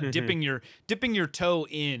thinking sure. about dipping your toe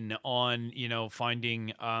in on, you know,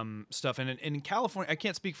 finding stuff, and in California, I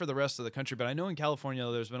can't speak for the rest of the country, but I know in California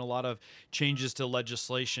there's been a lot of changes to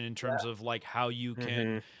legislation in terms of like how you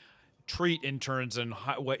can treat interns and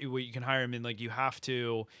what you can hire them in. Like you have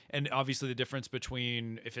to, and obviously the difference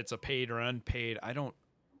between if it's a paid or unpaid,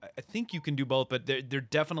 I think you can do both, but there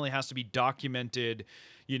definitely has to be documented,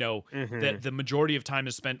 you know, that the majority of time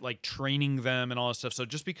is spent like training them and all that stuff. So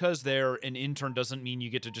just because they're an intern doesn't mean you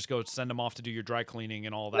get to just go send them off to do your dry cleaning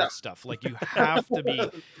and all that Yeah. stuff. Like you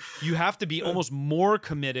have to be almost more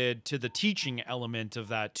committed to the teaching element of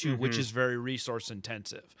that too, which is very resource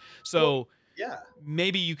intensive. So Yeah.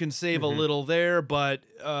 maybe you can save a little there, but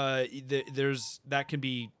there's that can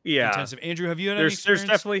be intensive. Andrew, have you had any There's experience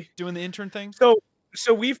definitely doing the intern thing?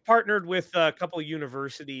 So we've partnered with a couple of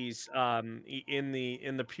universities in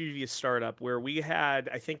the previous startup where we had,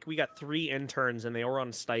 I think we got 3 interns and they were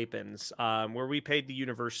on stipends, where we paid the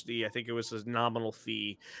university, I think it was a nominal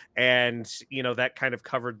fee, and you know that kind of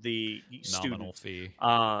covered the Nominal student. fee.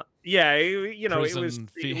 Yeah, you know, Prison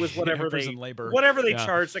fee. it was whatever Prison they labor. Yeah.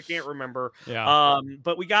 charged. I can't remember. Yeah.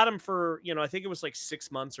 But we got them for, you know, I think it was like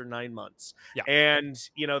 6 months or 9 months. Yeah. And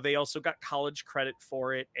you know, they also got college credit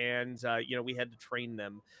for it, and you know, we had to train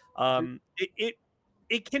them.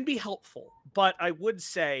 It can be helpful, but I would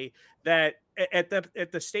say that at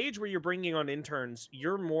the stage where you're bringing on interns,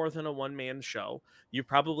 you're more than a one-man show. You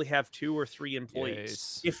probably have 2 or 3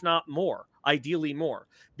 employees, Yes. if not more, ideally more,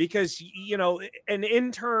 because you know, an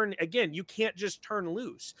intern, again, you can't just turn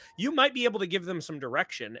loose. You might be able to give them some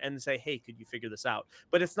direction and say, hey, could you figure this out?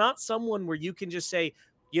 But it's not someone where you can just say,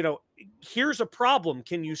 you know, here's a problem,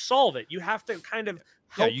 can you solve it? You have to kind of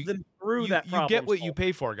help them through that problem. You get what you solving.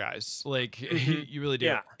 pay for, guys. Like you really do.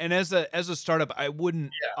 Yeah. And as a startup, I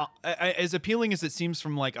wouldn't as appealing as it seems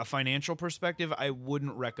from like a financial perspective, I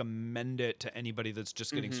wouldn't recommend it to anybody that's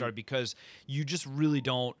just getting started, because you just really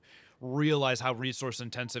don't realize how resource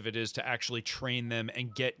intensive it is to actually train them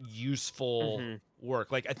and get useful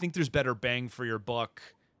work. Like I think there's better bang for your buck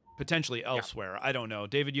potentially elsewhere. I don't know.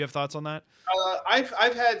 David, you have thoughts on that? I've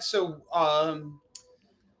had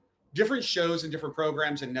different shows and different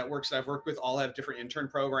programs and networks that I've worked with all have different intern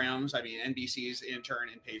programs. I mean, NBC's intern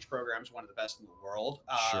and page program is one of the best in the world.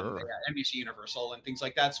 Sure. NBC Universal and things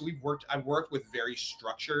like that. So I've worked with very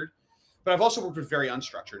structured, but I've also worked with very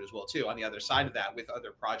unstructured as well too. On the other side of that, with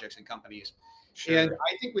other projects and companies. Sure. And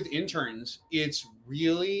I think with interns, it's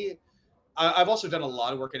really. I've also done a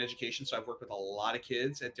lot of work in education, so I've worked with a lot of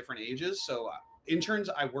kids at different ages. So interns,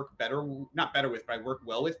 I work not better with, but I work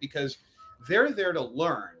well with because they're there to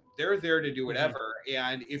learn. They're there to do whatever.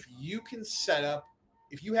 And if you can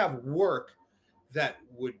if you have work that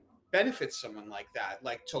would benefit someone like that,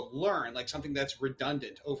 like to learn, like something that's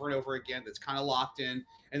redundant over and over again, that's kind of locked in.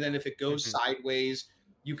 And then if it goes sideways,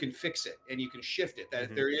 you can fix it and you can shift it.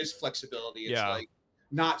 That there is flexibility. It's like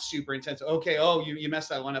not super intense. Okay. Oh, you messed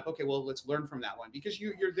that one up. Okay. Well, let's learn from that one because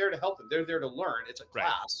you're there to help them. They're there to learn. It's a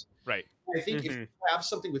class. Right. I think if you have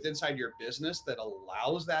something with inside your business that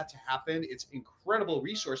allows that to happen, it's incredible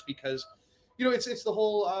resource because, it's the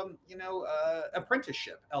whole,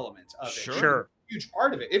 apprenticeship element of it. Sure. Huge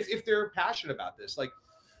part of it. If they're passionate about this, like,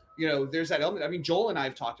 there's that element. I mean, Joel and I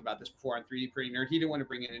have talked about this before on 3D Printing Nerd. He didn't want to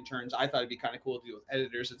bring in interns. I thought it'd be kind of cool to deal with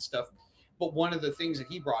editors and stuff. But one of the things that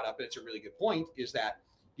he brought up, and it's a really good point, is that,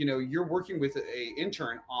 you're working with a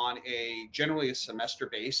intern on generally a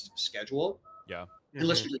semester-based schedule. Yeah.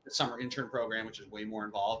 Unless you do the summer intern program, which is way more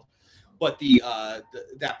involved. But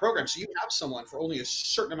that program, so you have someone for only a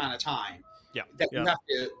certain amount of time that you have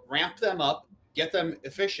to ramp them up, get them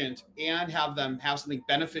efficient, and have them have something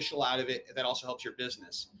beneficial out of it that also helps your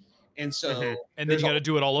business. And so, and then you got to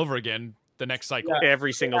do it all over again the next cycle.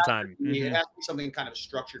 Every single time. It has to be something kind of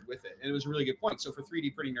structured with it. And it was a really good point. So for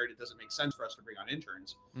 3D Printing Nerd, it doesn't make sense for us to bring on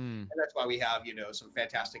interns. And that's why we have, some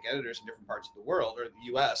fantastic editors in different parts of the world or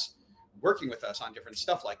the US working with us on different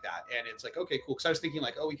stuff like that. And it's like, okay, cool. Because I was thinking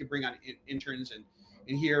like, we could bring on interns and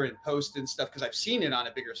here and post and stuff because I've seen it on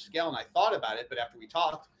a bigger scale and I thought about it. But after we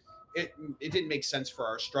talked, it didn't make sense for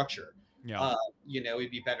our structure. Yeah.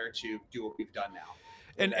 It'd be better to do what we've done now.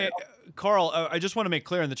 And Carl, I just want to make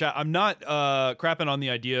clear in the chat, I'm not crapping on the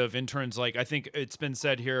idea of interns. Like, I think it's been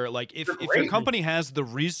said here, like if your company has the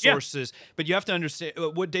resources, but you have to understand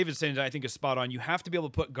what David's saying, I think is spot on. You have to be able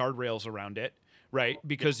to put guardrails around it. Right.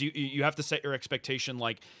 Because you have to set your expectation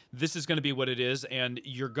like this is going to be what it is. And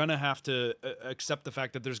you're going to have to accept the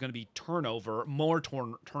fact that there's going to be more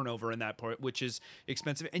turnover in that part, which is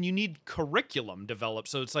expensive. And you need curriculum developed.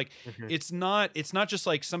 So it's like it's not just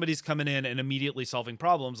like somebody's coming in and immediately solving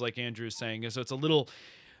problems like Andrew's saying. So it's a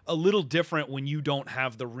little different when you don't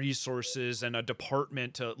have the resources and a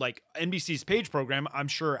department to like NBC's page program. I'm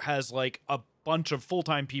sure has like a bunch of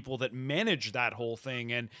full-time people that manage that whole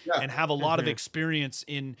thing and have a lot of experience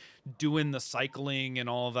in doing the cycling and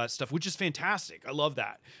all of that stuff, which is fantastic. I love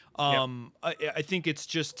that. I think it's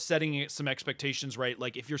just setting some expectations, right?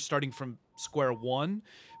 Like if you're starting from square one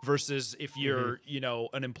versus if you're,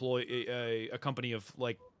 an employee, a company of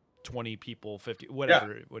like 20 people, 50,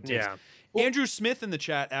 whatever it would take. Andrew Smith in the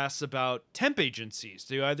chat asks about temp agencies.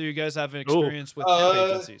 Do either of you guys have an experience with temp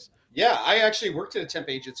agencies? Yeah, I actually worked at a temp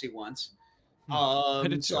agency once.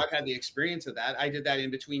 So I've had the experience of that. I did that in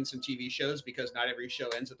between some TV shows because not every show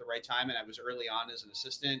ends at the right time. And I was early on as an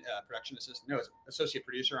associate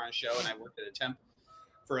producer on a show. And I worked at a temp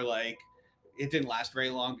for it didn't last very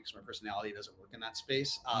long because my personality doesn't work in that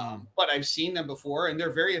space. But I've seen them before and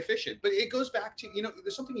they're very efficient. But it goes back to,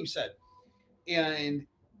 there's something you said. And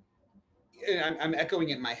I'm echoing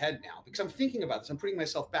it in my head now because I'm thinking about this. I'm putting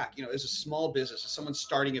myself back, as a small business, as someone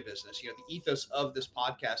starting a business, the ethos of this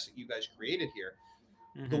podcast that you guys created here.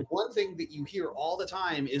 The one thing that you hear all the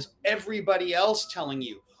time is everybody else telling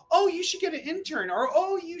you, oh, you should get an intern or,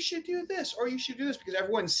 oh, you should do this or you should do this because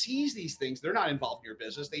everyone sees these things. They're not involved in your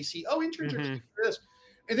business. They see, oh, interns are doing this.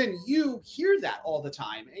 And then you hear that all the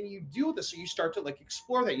time and you deal with this. So you start to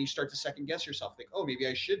explore that and you start to second guess yourself. Think, oh, maybe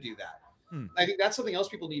I should do that. I think that's something else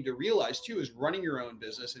people need to realize too, is running your own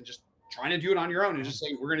business and just trying to do it on your own and just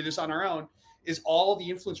saying, we're going to do this on our own is all the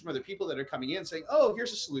influence from other people that are coming in saying, oh,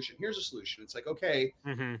 here's a solution. Here's a solution. It's like, okay.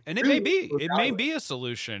 And it may be a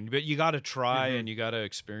solution, but you got to try and you got to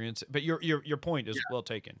experience it. But your point is well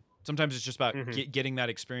taken. Sometimes it's just about getting that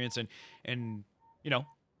experience and, you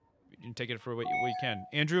can take it for what you can.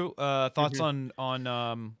 Andrew, thoughts on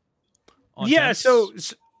temps?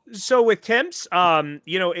 So with temps,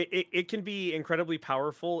 it can be incredibly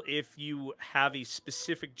powerful if you have a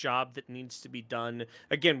specific job that needs to be done.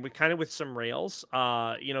 Again, with some rails,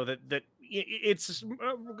 that it's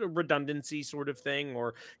a redundancy sort of thing,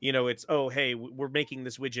 or it's, oh hey, we're making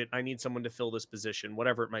this widget, I need someone to fill this position,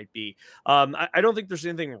 whatever it might be. I don't think there's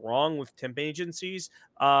anything wrong with temp agencies,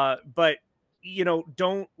 but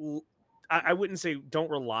don't I wouldn't say don't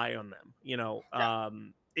rely on them. Yeah.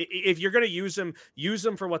 If you're going to use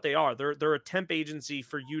them for what they are. They're a temp agency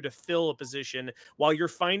for you to fill a position while you're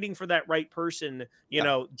finding for that right person.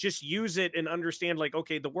 Yeah. Just use it and understand, like,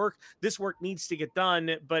 okay, this work needs to get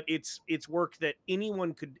done, but it's work that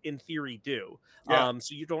anyone could in theory do. Yeah.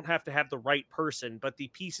 So you don't have to have the right person, but the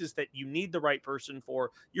pieces that you need the right person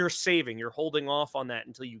for, you're holding off on that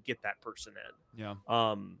until you get that person in.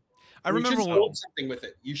 Yeah. I remember should when build something with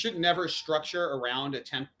it. You should never structure around a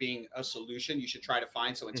temp being a solution. You should try to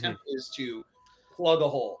find, so a temp is to plug a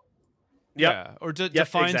hole. Yep. Yeah, or to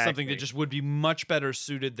find something that exactly. just would be much better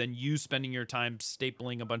suited than you spending your time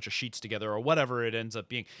stapling a bunch of sheets together or whatever it ends up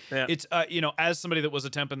being. Yeah. It's as somebody that was a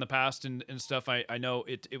temp in the past and stuff, I know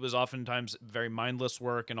it was oftentimes very mindless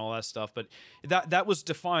work and all that stuff, but that was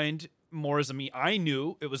defined more as I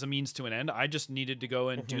knew it was a means to an end. I just needed to go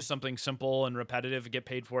and do something simple and repetitive, get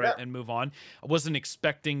paid for it, and move on. I wasn't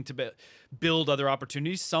expecting to build other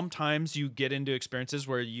opportunities. Sometimes you get into experiences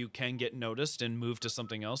where you can get noticed and move to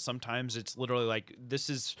something else. Sometimes it's literally like, this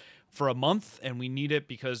is for a month and we need it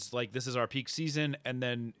because like this is our peak season, and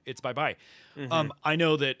then it's bye-bye. I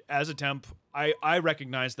know that as a temp, I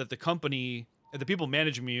recognize that the company, the people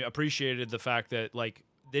managing me, appreciated the fact that like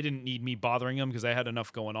they didn't need me bothering them because I had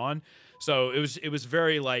enough going on. So it was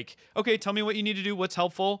very like, okay, tell me what you need to do, what's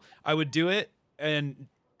helpful. I would do it and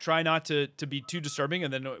try not to be too disturbing.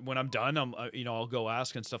 And then when I'm done, I'll go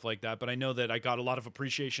ask and stuff like that. But I know that I got a lot of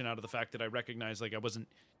appreciation out of the fact that I recognized like I wasn't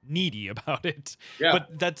needy about it. Yeah.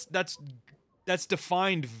 But that's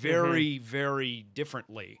defined very, very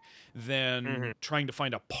differently than trying to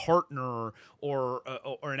find a partner or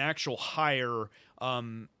an actual hire.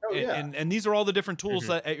 And these are all the different tools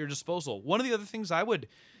that at your disposal. One of the other things I would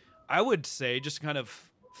say, just to kind of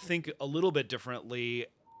think a little bit differently,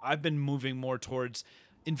 I've been moving more towards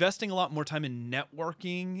investing a lot more time in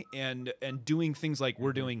networking and doing things like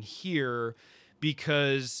we're doing here,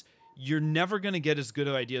 because you're never going to get as good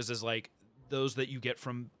of ideas as like those that you get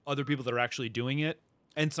from other people that are actually doing it.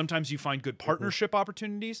 And sometimes you find good partnership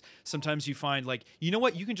opportunities. Sometimes you find like, you know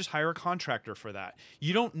what, you can just hire a contractor for that.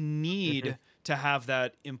 You don't need to have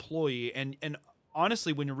that employee. And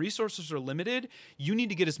honestly, when your resources are limited, you need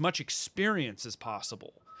to get as much experience as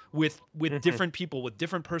possible with different people, with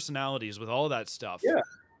different personalities, with all that stuff.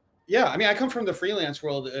 Yeah. I mean, I come from the freelance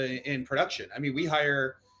world in production. I mean, we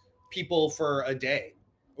hire people for a day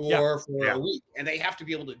or for a week, and they have to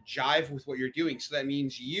be able to jive with what you're doing. So that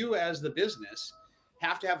means you as the business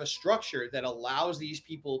have to have a structure that allows these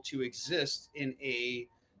people to exist in a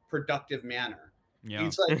productive manner. Yeah.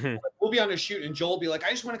 It's like we'll be on a shoot and Joel will be like, I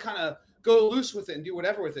just want to kind of go loose with it and do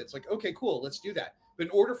whatever with it. It's like, okay, cool, let's do that. But in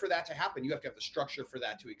order for that to happen, you have to have the structure for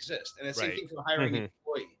that to exist. And the same thing for hiring an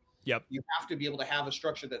employee. Yep. You have to be able to have a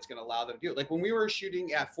structure that's going to allow them to do it. Like when we were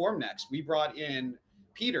shooting at Formnext, we brought in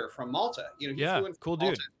Peter from Malta. He flew in from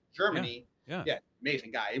Malta, Germany. Yeah,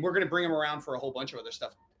 amazing guy. And we're going to bring him around for a whole bunch of other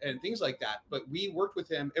stuff and things like that. But we worked with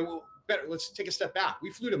him, and let's take a step back. We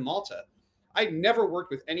flew to Malta. I never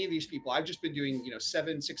worked with any of these people. I've just been doing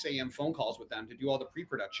 6 a.m. phone calls with them to do all the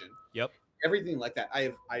pre-production. Yep. Everything like that.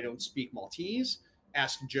 I don't speak Maltese.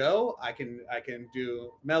 Ask Joe. I can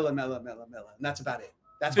do mela, and that's about it.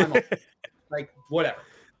 That's my Maltese. Like whatever.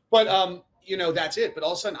 But that's it. But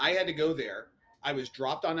all of a sudden I had to go there. I was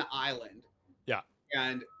dropped on an island. Yeah.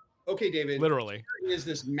 And okay, David, literally, there is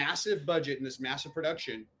this massive budget and this massive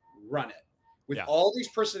production. Run it with all these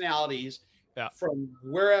personalities from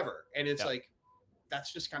wherever, and it's like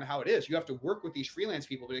that's just kind of how it is. You have to work with these freelance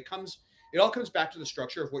people, but it all comes back to the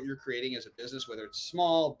structure of what you're creating as a business, whether it's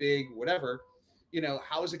small, big, whatever.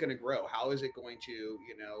 How is it going to grow? How is it going to,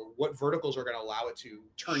 what verticals are going to allow it to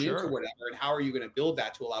turn into whatever, and how are you going to build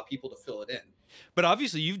that to allow people to fill it in? But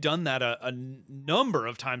obviously you've done that a number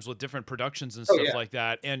of times with different productions and stuff like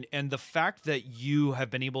that. And the fact that you have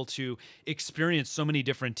been able to experience so many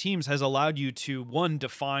different teams has allowed you to, one,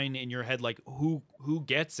 define in your head, like who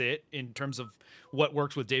gets it in terms of what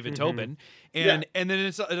works with David Tobin. And then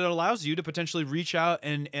it allows you to potentially reach out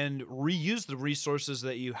and reuse the resources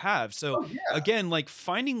that you have. So again, like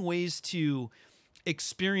finding ways to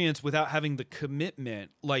experience without having the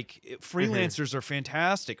commitment, like freelancers are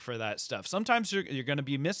fantastic for that stuff. Sometimes you're going to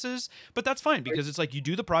be misses, but that's fine, because it's like you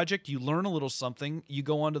do the project, you learn a little something, you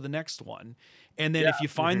go on to the next one, and then if you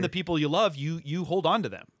find the people you love, you hold on to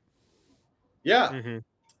them.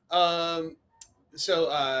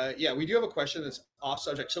 So we do have a question that's off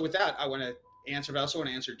subject. So with that, I want to answer, but I also want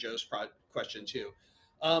to answer Joe's question too.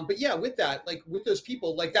 But yeah, with that, like with those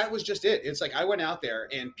people, like that was just it. It's like I went out there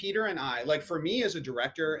and Peter and I, like for me as a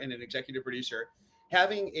director and an executive producer,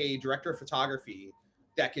 having a director of photography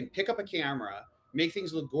that can pick up a camera, make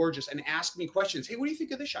things look gorgeous, and ask me questions. Hey, what do you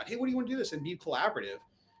think of this shot? Hey, what do you want to do this? And be collaborative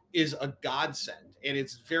is a godsend. And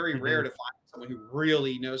it's very rare to find someone who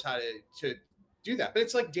really knows how to do that. But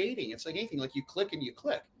it's like dating. It's like anything. Like you click and you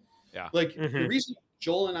click. Yeah. Like the reason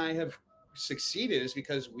Joel and I have succeeded is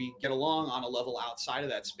because we get along on a level outside of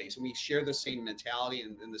that space and we share the same mentality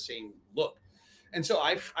and the same look. And so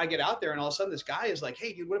I get out there and all of a sudden this guy is like,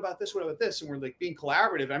 hey dude, what about this? What about this? And we're like being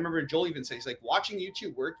collaborative. I remember Joel even said, he's like, watching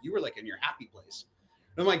YouTube work, you were like in your happy place.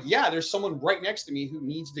 And I'm like, yeah, there's someone right next to me who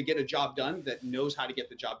needs to get a job done, that knows how to get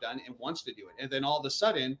the job done and wants to do it. And then all of a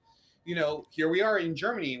sudden, you know, here we are in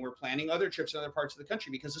Germany and we're planning other trips in other parts of the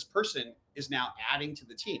country because this person is now adding to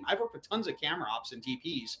the team. I've worked with tons of camera ops and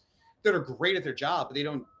DPs that are great at their job, but they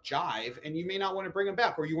don't jive, and you may not want to bring them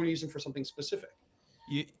back, or you want to use them for something specific.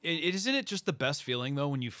 Isn't it just the best feeling though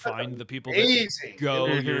when you find the people Amazing. that go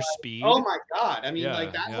your speed? Oh my god! I mean,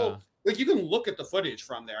 like that whole, like you can look at the footage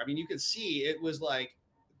from there. I mean, you can see it was like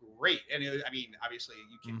great, and it was, I mean, obviously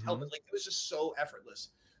you can tell, but like it was just so effortless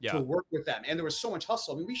to work with them, and there was so much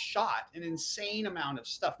hustle. I mean, we shot an insane amount of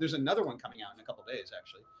stuff. There's another one coming out in a couple of days,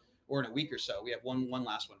 actually, or in a week or so. We have one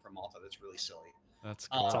last one from Malta that's really silly. That's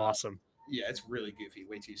cool. That's awesome. Yeah, it's really goofy.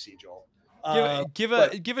 Wait till you see Joel. Give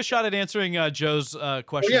a shot at answering Joe's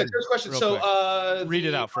question. Oh yeah, Joe's question. So read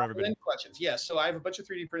it out for everybody. Questions. Yes. So I have a bunch of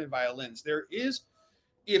 3D printed violins. There is,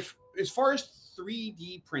 if as far as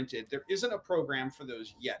 3D printed, there isn't a program for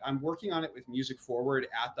those yet. I'm working on it with Music Forward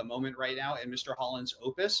at the moment right now and Mr. Holland's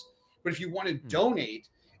Opus. But if you want to donate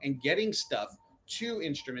and getting stuff to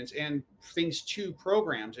instruments and things to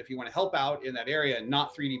programs, if you want to help out in that area,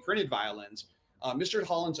 not 3D printed violins, Mr.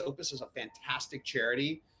 Holland's Opus is a fantastic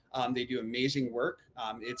charity. They do amazing work.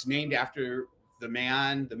 It's named after the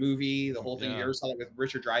man, the movie, the whole thing. You ever saw it with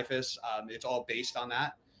Richard Dreyfuss? It's all based on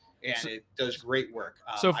that, and it does great work.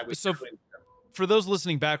 For those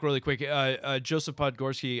listening back really quick, Joseph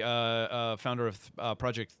Podgorski, founder of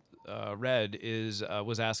Project Red,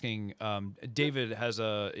 was asking. David is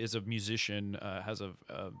a musician, has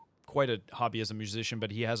quite a hobby as a musician, but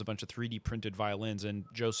he has a bunch of 3D printed violins, and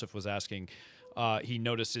Joseph was asking. He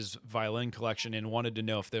noticed his violin collection and wanted to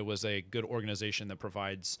know if there was a good organization that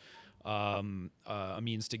provides a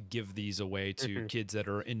means to give these away to kids that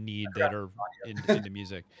are in need, that are into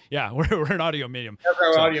music. Yeah, we're an audio medium.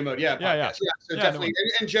 Audio mode, yeah. So definitely.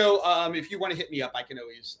 And Joe, if you want to hit me up, I can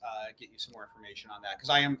always get you some more information on that because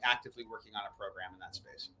I am actively working on a program in that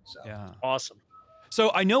space. So awesome. So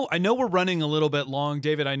I know we're running a little bit long,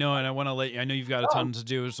 David. I know, and I want to let you. I know you've got a ton to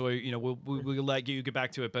do, so we'll let you get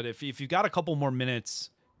back to it. But if you've got a couple more minutes,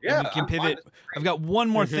 we can pivot. I've got one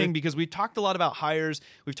more thing because we talked a lot about hires.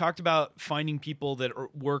 We've talked about finding people that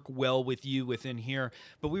work well with you within here,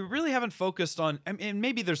 but we really haven't focused on. And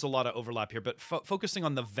maybe there's a lot of overlap here, but focusing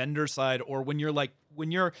on the vendor side, or when you're.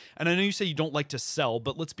 And I know you say you don't like to sell,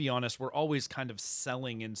 but let's be honest, we're always kind of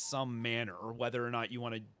selling in some manner, or whether or not you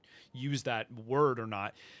want to use that word or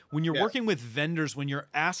not. When you're working with vendors, when you're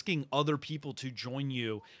asking other people to join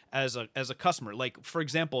you as a customer, like for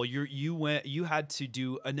example, you had to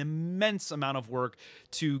do an immense amount of work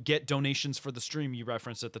to get donations for the stream you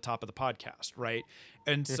referenced at the top of the podcast, right?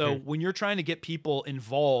 And so when you're trying to get people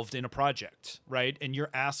involved in a project, right, and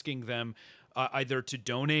you're asking them either to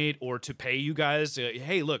donate or to pay you guys,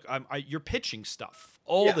 hey, look, you're pitching stuff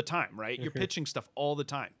all the time, right? You're pitching stuff all the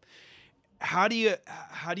time. How do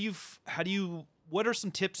you what are some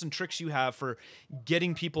tips and tricks you have for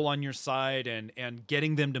getting people on your side and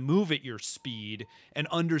getting them to move at your speed and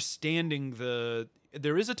understanding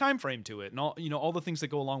there is a time frame to it and all the things that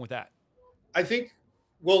go along with that? I think,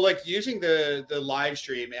 well, like using the live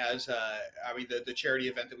stream as the charity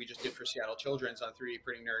event that we just did for Seattle Children's on 3D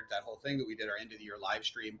Printing Nerd, that whole thing that we did, our end of the year live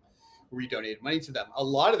stream where we donated money to them. A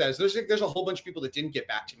lot of that is there's a whole bunch of people that didn't get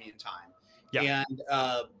back to me in time. Yeah. And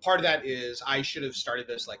part of that is I should have started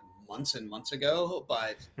this like months and months ago,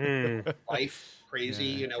 but life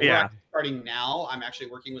crazy, we're starting now. I'm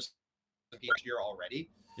actually working with some people here already.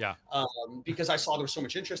 Yeah. Because I saw there was so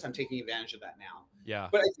much interest, I'm taking advantage of that now. Yeah.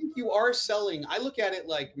 But I think you are selling. I look at it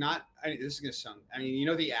like this is going to sound,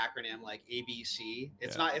 the acronym like ABC.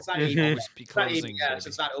 It's not ABS.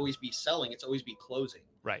 It's not always be selling. It's always be closing.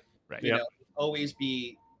 Right. Always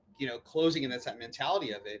be, closing, and that's that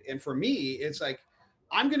mentality of it. And for me, it's like,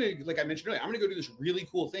 I'm going to, like I mentioned earlier, I'm going to go do this really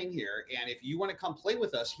cool thing here. And if you want to come play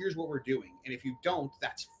with us, here's what we're doing. And if you don't,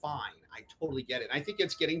 that's fine. I totally get it. And I think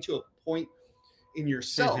it's getting to a point in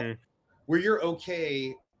yourself where you're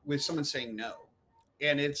okay with someone saying no.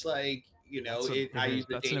 And it's like, I use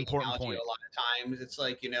the That's an dating important analogy point. a lot of times. It's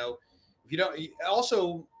like, if you don't,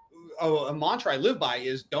 also a mantra I live by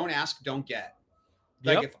is don't ask, don't get.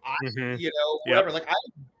 Like Yep. if I, Mhm. whatever, like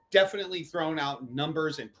I've definitely thrown out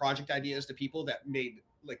numbers and project ideas to people that made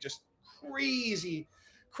like just crazy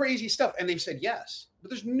stuff. And they've said yes, but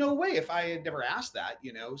there's no way if I had never asked that,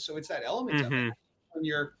 so it's that element of it Mhm. when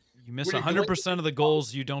you're, You miss when you're doing 100% of the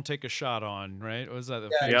goals you don't take a shot on, right? What was that the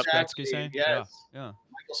yeah, famous Gretzky exactly. saying? Yes. Yeah.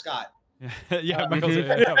 Michael Scott. Yeah, Michael,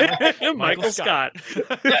 Mhm. Michael Scott.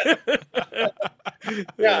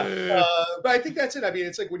 Yeah, but I think that's it. I mean,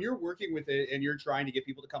 it's like when you're working with it and you're trying to get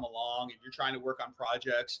people to come along and you're trying to work on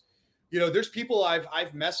projects, there's people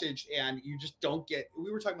I've messaged and you just don't get.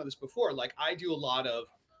 We were talking about this before. Like I do a lot of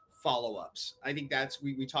follow-ups. I think that's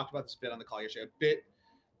we talked about this a bit on the call yesterday. A bit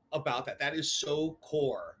about that. That is so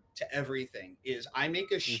core to everything. Is I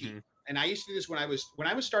make a sheet, and I used to do this when I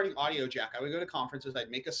was starting Audio Jack. I would go to conferences.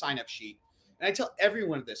 I'd make a sign-up sheet, and I tell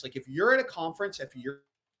everyone this. Like if you're at a conference, if you're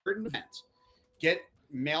at an event, get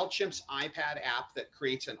MailChimp's iPad app that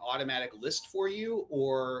creates an automatic list for you,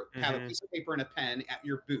 or have a piece of paper and a pen at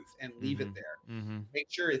your booth and leave it there. Make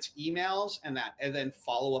sure it's emails and then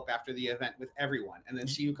follow up after the event with everyone, and then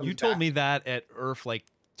see who comes back. You told me that at IRF like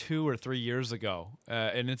 2 or 3 years ago,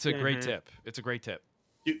 and it's a great tip. It's a great tip.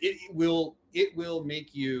 It will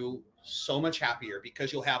make you so much happier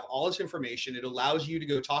because you'll have all this information. It allows you to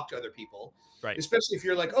go talk to other people. Right. Especially if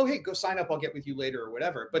you're like, oh, hey, go sign up. I'll get with you later or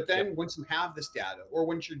whatever. But then once you have this data, or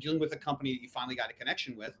once you're dealing with a company that you finally got a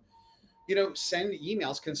connection with, send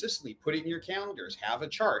emails consistently, put it in your calendars, have a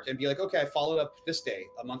chart and be like, okay, I followed up this day,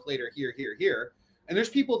 a month later, here. And there's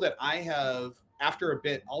people that I have, after a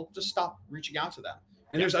bit, I'll just stop reaching out to them.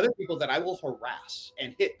 And there's other people that I will harass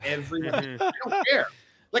and hit every week. I don't care.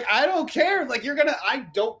 Like, I don't care. Like, I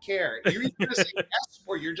don't care. You're either going to say yes,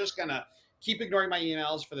 or you're just going to keep ignoring my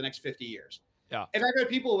emails for the next 50 years. Yeah. And I've had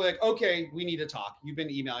people like, okay, we need to talk. You've been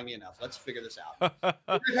emailing me enough. Let's figure this out.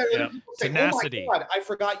 Say, Tenacity. oh my God, I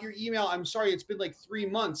forgot your email. I'm sorry. It's been like 3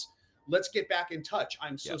 months. Let's get back in touch.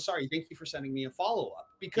 I'm so sorry. Thank you for sending me a follow-up.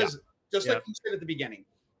 Because just like you said at the beginning,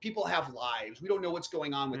 people have lives. We don't know what's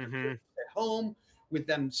going on with their kids at home, with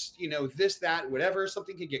them, this, that, whatever.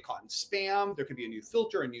 Something can get caught in spam. There could be a new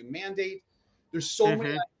filter, a new mandate. There's so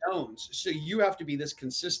many unknowns. So you have to be this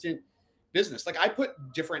consistent business. Like we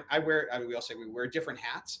all say we wear different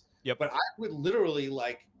hats. Yep. But I would literally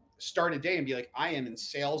like start a day and be like, I am in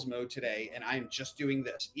sales mode today and I am just doing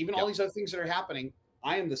this. Even all these other things that are happening,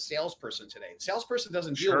 I am the salesperson today. The salesperson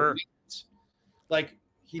doesn't deal with leads. Like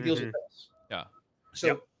he deals with this. Yeah.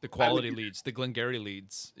 So the quality leads, the Glengarry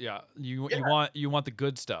leads. Yeah. You want the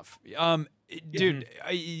good stuff. Dude,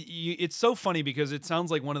 it's so funny because it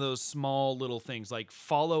sounds like one of those small little things, like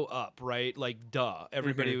follow up, right? Like duh,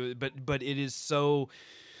 everybody, but it is so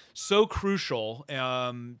crucial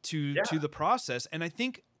to the process. And I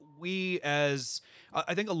think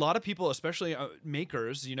I think a lot of people, especially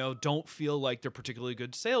makers, don't feel like they're particularly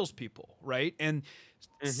good salespeople, right? And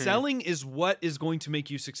selling is what is going to make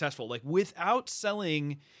you successful. Like without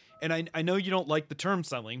selling, and I know you don't like the term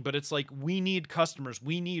selling, but it's like we need customers,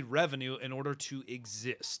 we need revenue in order to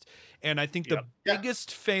exist. And I think the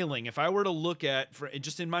biggest failing, if I were to look at,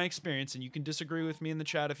 just in my experience, and you can disagree with me in the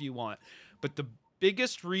chat if you want, but the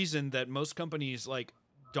biggest reason that most companies like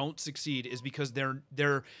don't succeed is because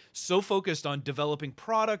they're so focused on developing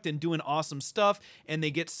product and doing awesome stuff, and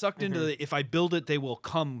they get sucked into the if I build it they will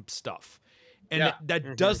come stuff. And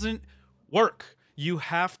that doesn't work. You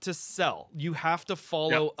have to sell. You have to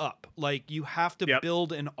follow up. Like you have to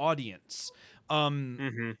build an audience.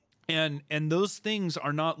 And those things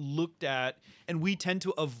are not looked at, and we tend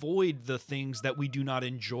to avoid the things that we do not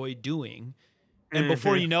enjoy doing. And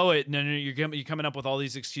before you know it, you're coming up with all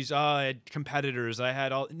these excuses. Oh, I had competitors.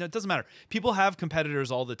 No, it doesn't matter. People have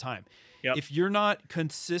competitors all the time. Yep. If you're not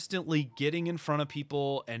consistently getting in front of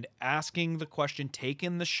people and asking the question,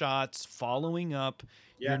 taking the shots, following up,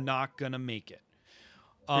 you're not going to make it.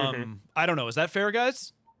 I don't know. Is that fair,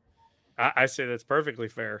 guys? I say that's perfectly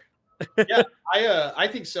fair. I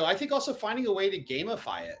think so. I think also finding a way to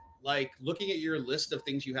gamify it, like looking at your list of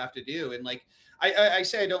things you have to do. And like, I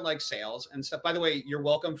say I don't like sales and stuff. By the way, you're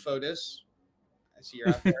welcome, Fotis. I see you're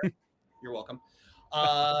out there. You're welcome.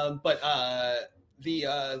 But the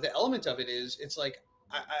element of it is, it's like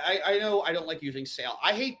I know I don't like using sale.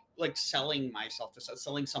 I hate like selling myself to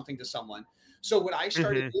selling something to someone. So what I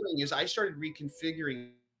started doing is I started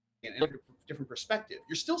reconfiguring different different perspective.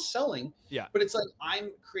 You're still selling, Yeah. but it's like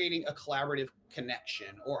I'm creating a collaborative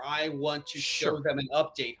connection, or I want to show Sure. them an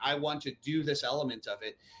update. I want to do this element of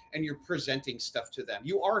it, and you're presenting stuff to them.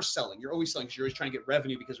 You are selling. You're always selling because you're always trying to get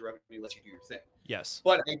revenue, because revenue lets you do your thing. Yes.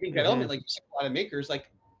 But I think that element, like you see a lot of makers,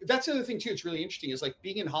 like that's the other thing too. It's really interesting is like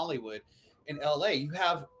being in Hollywood, in LA, you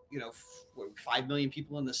have 5 million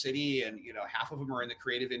people in the city, and half of them are in the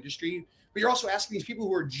creative industry. But you're also asking these people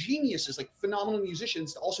who are geniuses, like phenomenal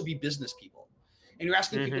musicians, to also be business people, and you're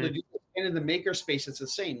asking people to do. And in the maker space, it's the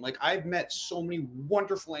same. Like I've met so many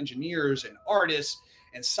wonderful engineers and artists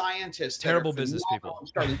and scientists, Terrible business people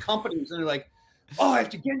starting companies, and they're like, oh, I have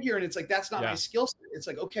to get here. And it's like, that's not Yeah. my skill set. It's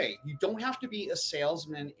like, okay, you don't have to be a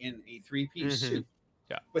salesman in a three-piece suit.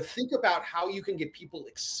 Yeah. But think about how you can get people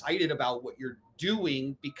excited about what you're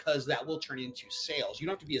doing, because that will turn into sales. You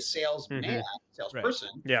don't have to be a salesman,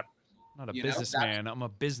 salesperson. Yeah. Not a businessman. I'm a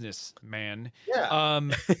businessman. Yeah.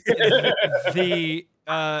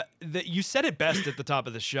 You said it best at the top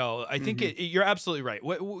of the show. I think you're absolutely right.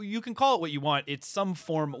 You can call it what you want. It's some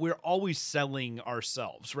form. We're always selling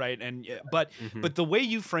ourselves, right? And but the way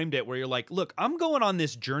you framed it, where you're like, look, I'm going on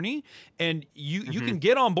this journey, and you can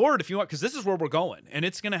get on board if you want, because this is where we're going, and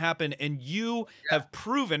it's going to happen. And you have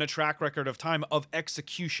proven a track record of time of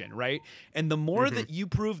execution, right? And the more that you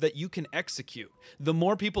prove that you can execute, the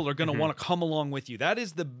more people are going to want to come along with you. That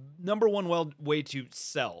is the number one way to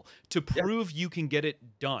sell, to prove you can get it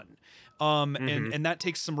done. And that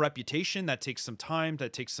takes some reputation, that takes some time,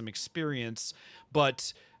 that takes some experience.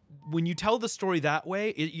 But when you tell the story that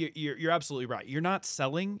way, you're absolutely right. You're not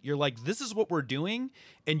selling. You're like, this is what we're doing,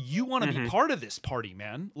 and you want to be part of this party,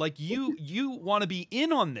 man. Like you want to be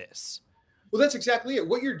in on this. Well, that's exactly it.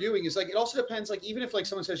 What you're doing is like, it also depends. Like, even if like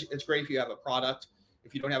someone says it's great if you have a product,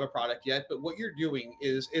 if you don't have a product yet, but what you're doing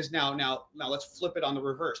is now let's flip it on the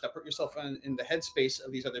reverse. Now put yourself in the headspace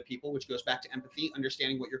of these other people, which goes back to empathy,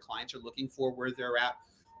 understanding what your clients are looking for, where they're at.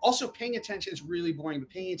 Also paying attention is really boring, but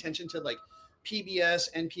paying attention to like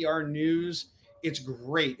PBS, NPR news, it's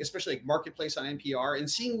great, especially like Marketplace on NPR, and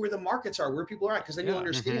seeing where the markets are, where people are at, because then you'll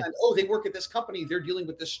understand, oh, they work at this company, they're dealing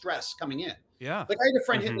with this stress coming in. Yeah. Like I had a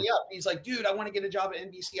friend hit me up. He's like, dude, I want to get a job at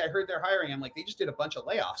NBC. I heard they're hiring. I'm like, they just did a bunch of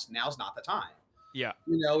layoffs. Now's not the time. Yeah.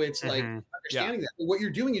 It's like understanding that. But what you're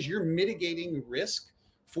doing is you're mitigating risk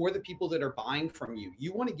for the people that are buying from you.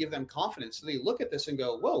 You want to give them confidence, so they look at this and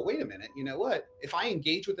go, whoa, wait a minute. You know what? If I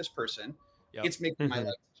engage with this person, it's making my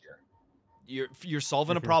life easier. You're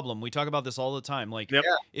solving a problem. We talk about this all the time. Like,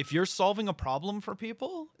 if you're solving a problem for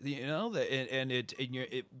people,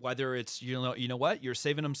 whether it's what, you're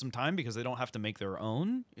saving them some time because they don't have to make their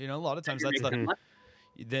own. A lot of times that's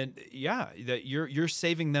that you're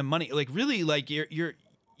saving them money. Like, really, like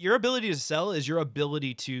your ability to sell is your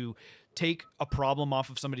ability to take a problem off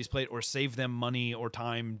of somebody's plate, or save them money or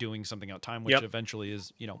time doing something out, time, which eventually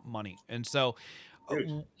is money. And so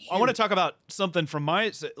I want to talk about something from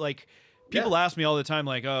my, like, people ask me all the time,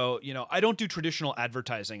 like, oh, I don't do traditional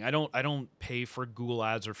advertising. I don't pay for Google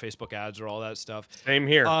ads or Facebook ads or all that stuff. Same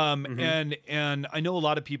here. And I know a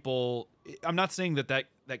lot of people, I'm not saying that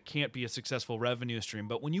can't be a successful revenue stream,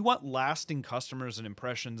 but when you want lasting customers and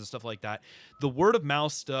impressions and stuff like that, the word of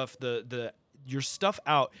mouth stuff, your stuff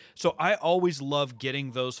out. So I always love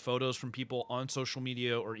getting those photos from people on social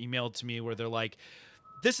media or emailed to me where they're like,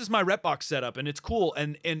 this is my Repbox setup and it's cool.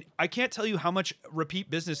 And I can't tell you how much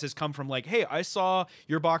repeat business has come from like, hey, I saw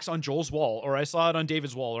your box on Joel's wall, or I saw it on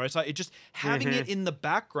David's wall, or I saw it, just having it in the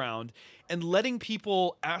background and letting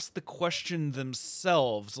people ask the question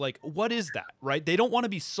themselves, like, what is that, right? They don't want to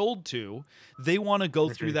be sold to. They want to go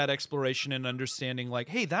through that exploration and understanding like,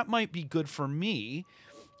 hey, that might be good for me.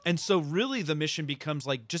 And so really the mission becomes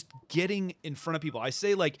like just getting in front of people. I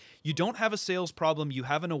say, like, you don't have a sales problem, you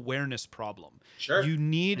have an awareness problem. Sure. You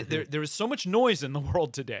need there is so much noise in the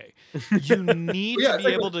world today. You need to be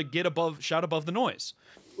able to shout above the noise.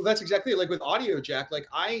 Well, that's exactly it. Like with Audio Jack, like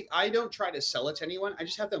I don't try to sell it to anyone. I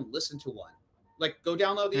just have them listen to one. Like, go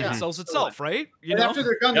download the app. It sells itself, right? After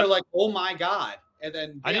they're done, they're like, oh my God. And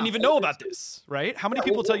then I didn't even know about this, right? How many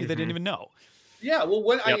people tell you they didn't even know? Yeah, well,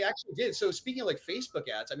 what I actually did. So speaking of like Facebook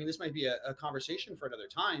ads, I mean, this might be a conversation for another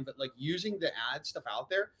time, but like using the ad stuff out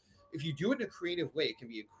there, if you do it in a creative way, it can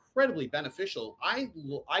be incredibly beneficial. I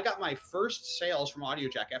got my first sales from Audio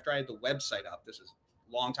Jack after I had the website up. This is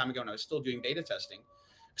a long time ago, and I was still doing beta testing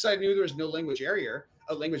because I knew there was no language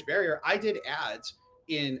barrier. I did ads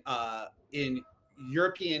in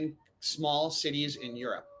European small cities in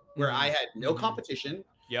Europe where I had no competition.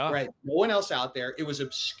 Yeah. Right. No one else out there. It was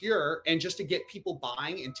obscure. And just to get people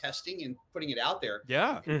buying and testing and putting it out there.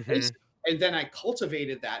 Yeah. And then I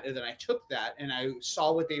cultivated that. And then I took that and I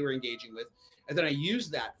saw what they were engaging with. and then I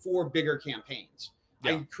used that for bigger campaigns.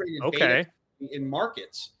 Yeah. I created Okay. beta in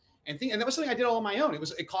markets and that was something I did all on my own.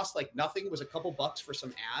 It cost like nothing. It was a couple bucks for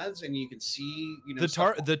some ads, and you can see,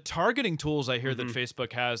 the targeting tools I hear that Mhm.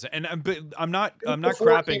 Facebook has, and I'm not It was I'm not before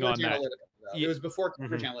crapping on Cambridge that. Analytica, though. Yeah. It was before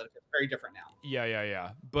Cambridge Mhm. Analytica. It's very different now.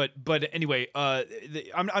 Yeah. But anyway,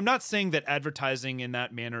 I'm not saying that advertising in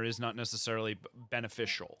that manner is not necessarily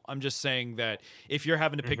beneficial. I'm just saying that if you're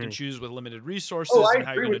having to pick and Mhm. choose with limited resources Oh, I and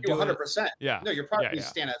how you're agree going with to you do it, 100%. yeah, No, your product yeah, needs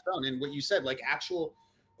to stand on its own. And what you said, like actual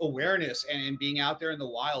awareness and being out there in the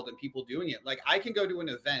wild and people doing it. Like I can go to an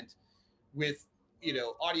event with,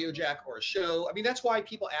 Audio Jack or a show. I mean, that's why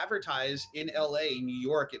people advertise in LA, New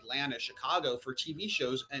York, Atlanta, Chicago for TV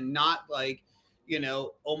shows and not like,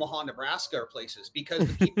 Omaha, Nebraska or places, because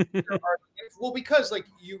the people there are, because like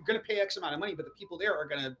you're going to pay X amount of money, but the people there are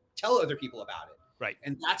going to tell other people about it. right.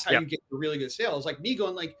 And that's how Yep. you get the really good sales. Like me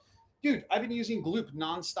going like, dude, I've been using Gloop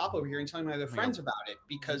nonstop over here and telling my other friends about it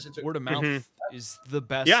because it's Word of mouth Mhm. is the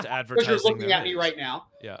best Yeah. because advertising. you're looking there at me is. right now.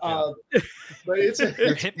 Yeah, But it's you're it's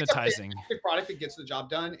a hypnotizing. fantastic product that gets the job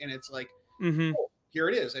done, and it's like, Mhm. cool, here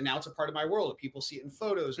it is, and now it's a part of my world. People see it in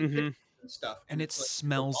photos and Mhm. pictures and stuff, And it it's like,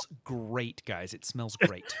 smells great, guys. It smells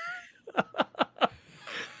great.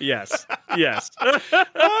 Yes. Yes.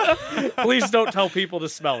 Please don't tell people to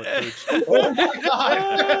smell it, Pooch. oh my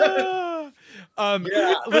god.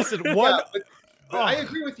 Yeah. Listen, Yeah, one. but I Oh.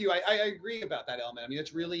 agree with you. I agree about that element. I mean,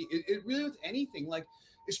 it's really it really with anything, like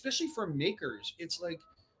especially for makers, it's like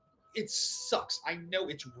it sucks. I know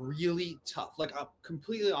it's really tough. Like I'm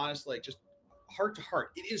completely honest, like just heart to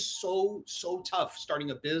heart, it is so tough starting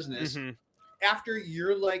a business Mhm. after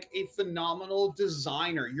you're like a phenomenal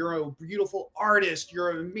designer, you're a beautiful artist,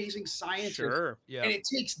 you're an amazing scientist, Sure. Yeah. and it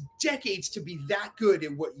takes decades to be that good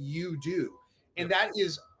at what you do, and that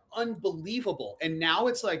is unbelievable. And now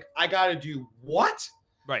it's like I gotta do what?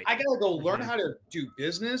 Right. I gotta go learn Mhm. how to do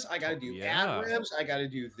business. I gotta do Yeah. ad ribs. I gotta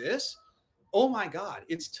do this. Oh my god,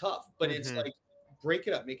 it's tough, but it's Mhm. like break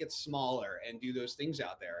it up, make it smaller, and do those things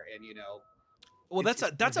out there. And Well,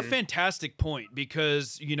 It's- that's a Mhm. fantastic point,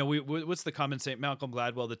 because what's the common saying? Malcolm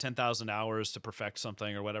Gladwell, the 10,000 hours to perfect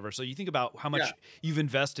something or whatever. So you think about how much Yeah. you've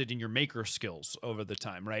invested in your maker skills over the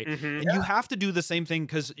time, right? Mhm. And you have to do the same thing,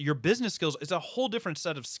 because your business skills is a whole different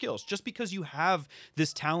set of skills. Just because you have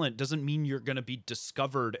this talent doesn't mean you're going to be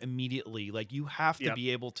discovered immediately. Like you have to Yep. be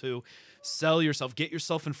able to sell yourself, get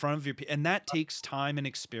yourself in front of and that takes time and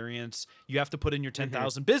experience. You have to put in your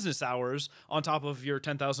 10,000 business hours on top of your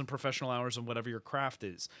 10,000 professional hours and whatever your craft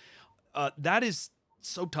is. That is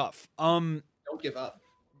so tough. don't give up.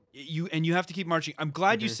 You have to keep marching. I'm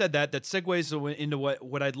glad you Mhm. said that. That segues into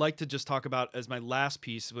what I'd like to just talk about as my last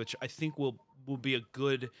piece, which I think will be a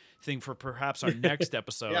good thing for perhaps our next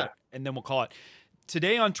episode, Yeah. and then we'll call it.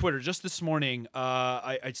 Today on Twitter, just this morning,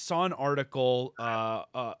 I saw an article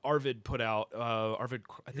Arvid put out. Arvid,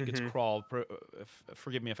 I think it's Mhm. Crawl.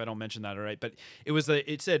 Forgive me if I don't mention that. All right, but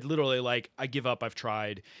it said literally like, "I give up. I've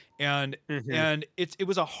tried," and Mhm. and it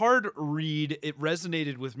was a hard read. It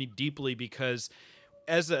resonated with me deeply, because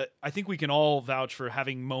I think we can all vouch for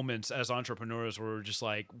having moments as entrepreneurs where we're just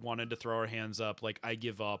like wanted to throw our hands up, like I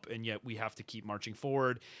give up, and yet we have to keep marching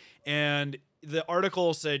forward. And the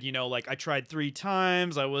article said, like I tried 3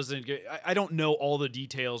 times. I wasn't good. I don't know all the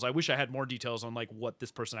details. I wish I had more details on like what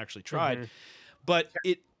this person actually tried. Mhm. But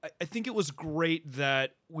I think it was great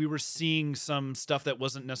that we were seeing some stuff that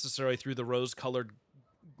wasn't necessarily through the rose-colored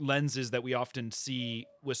lenses that we often see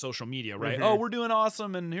with social media, right? Mhm. Oh, we're doing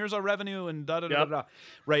awesome, and here's our revenue, and da da da Yep. da,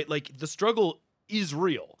 right? Like the struggle is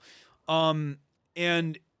real, and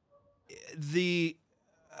the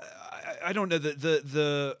I don't know,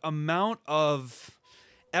 the amount of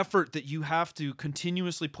effort that you have to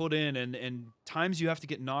continuously put in, and times you have to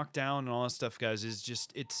get knocked down and all that stuff, guys, is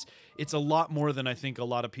just it's a lot more than I think a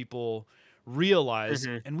lot of people realize.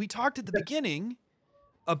 Mhm. And we talked at the beginning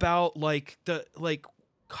about like the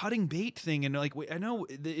cutting bait thing, and like I know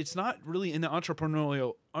it's not really in the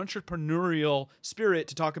entrepreneurial spirit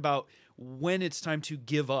to talk about when it's time to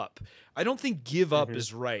give up. I don't think give up Mhm.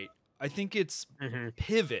 is right. I think it's Mhm.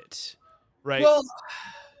 pivot, right? Well,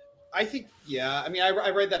 I think, yeah. I mean, I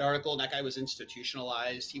read that article, and that guy was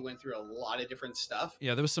institutionalized. He went through a lot of different stuff.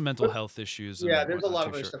 Yeah, there was some mental health issues. Yeah, and there's a whatnot lot too,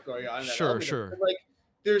 of other sure. stuff going on. In that Sure, element. sure. But, like,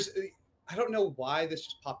 there's, I don't know why this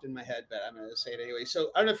just popped in my head, but I'm going to say it anyway.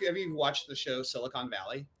 So I don't know if have you watched the show Silicon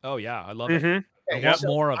Valley? Oh yeah, I love it. Mhm. I Okay, want so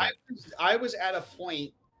more of it. I was at a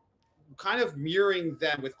point kind of mirroring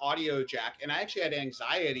them with Audio Jack, and I actually had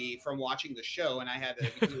anxiety from watching the show, and I had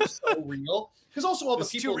it was so real, because also all the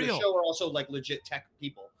It's too people in the real. show are also like legit tech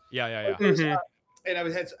people. Yeah. Because, Mhm. and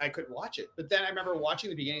I couldn't watch it. But then I remember watching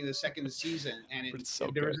the beginning of the second season, and But it's so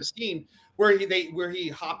there was good. a scene where he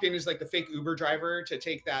hopped in as like the fake Uber driver to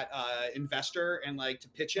take that investor and like to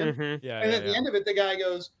pitch him. Mhm. Yeah, And yeah, at the yeah. end of it, the guy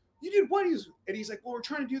goes, "You did what?" He's like, "Well, we're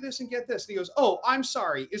trying to do this and get this." And he goes, "Oh, I'm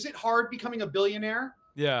sorry. Is it hard becoming a billionaire?"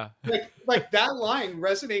 Yeah. Like that line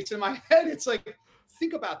resonates in my head. It's like,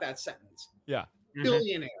 think about that sentence. Yeah. Mhm.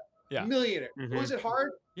 Billionaire, Yeah. millionaire. Mhm. Was it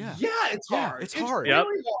hard? Yeah. It's Yeah, hard. it's hard. Really Yep.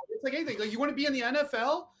 hard. It's like anything. Like you want to be in the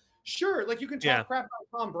NFL? Sure. Like you can talk Yeah. crap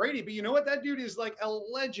about Tom Brady, but you know what? That dude is like a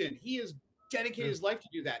legend. He has dedicated his life to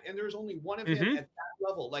do that, and there's only one of him Mhm. at that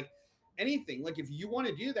level. Like anything, like if you want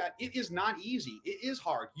to do that, it is not easy. It is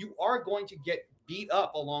hard. You are going to get beat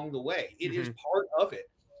up along the way. It is part of it.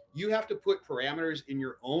 You have to put parameters in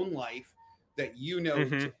your own life that you know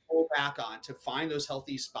to pull back on, to find those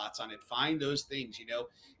healthy spots on it, find those things.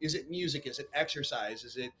 Is it music? Is it exercise?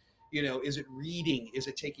 Is it reading? Is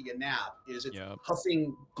it taking a nap? Is it Yep.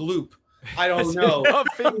 huffing gloop? I don't Is it know.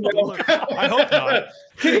 huffing gloop? I hope not.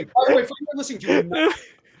 Kidding. By the way, for anyone listening, do not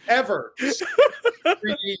ever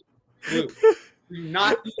 3D gloop. Do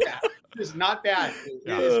not do that. It is not bad.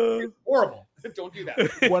 It's horrible. Don't do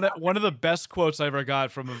that. One of the best quotes I ever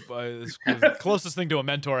got from the closest thing to a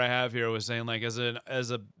mentor I have here was saying, like, as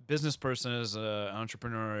a business person, as an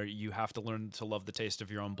entrepreneur, you have to learn to love the taste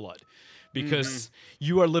of your own blood, because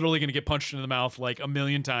you are literally going to get punched in the mouth like a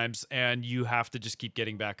million times, and you have to just keep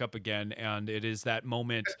getting back up again. And it is that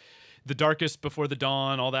moment, the darkest before the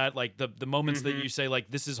dawn, all that, like the moments that you say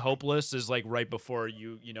like this is hopeless is like right before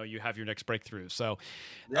you have your next breakthrough. So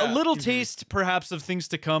a little taste perhaps of things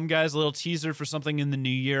to come, guys, a little teaser for something in the new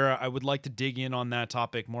year. I would like to dig in on that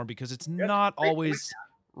topic more, because it's not always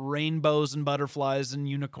rainbows and butterflies and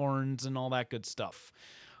unicorns and all that good stuff.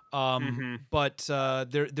 But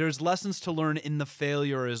there's lessons to learn in the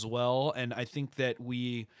failure as well, and I think that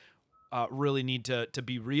we really need to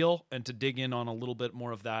be real and to dig in on a little bit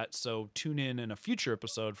more of that. So tune in a future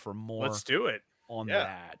episode for more. Let's do it. On Yeah.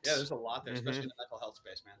 that. Yeah, there's a lot there, especially in the mental health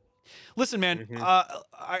space, man. Listen, man,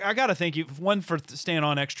 I got to thank you, one, for staying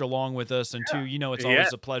on extra long with us, and two, it's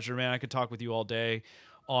always a pleasure, man. I could talk with you all day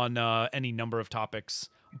on any number of topics,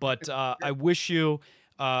 but I wish you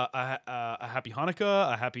a happy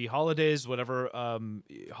Hanukkah, a happy holidays, whatever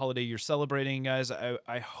holiday you're celebrating, guys.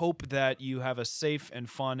 I hope that you have a safe and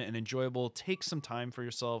fun and enjoyable. Take some time for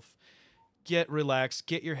yourself. Get relaxed.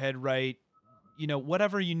 Get your head right.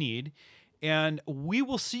 Whatever you need. And we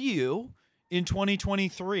will see you in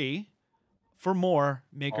 2023 for more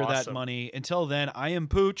Maker That Money. Until then, I am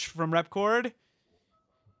Pooch from Repcord.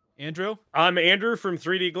 Andrew? I'm Andrew from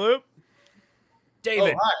 3D Gloop.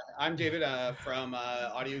 David. Oh, hi. I'm David from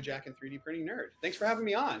Audio Jack and 3D Printing Nerd. Thanks for having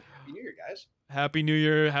me on. Happy New Year, guys. Happy New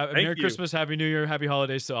Year. Merry you. Christmas. Happy New Year. Happy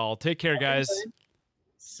holidays to all. Take care, guys.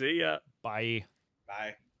 See ya. Bye.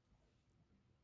 Bye.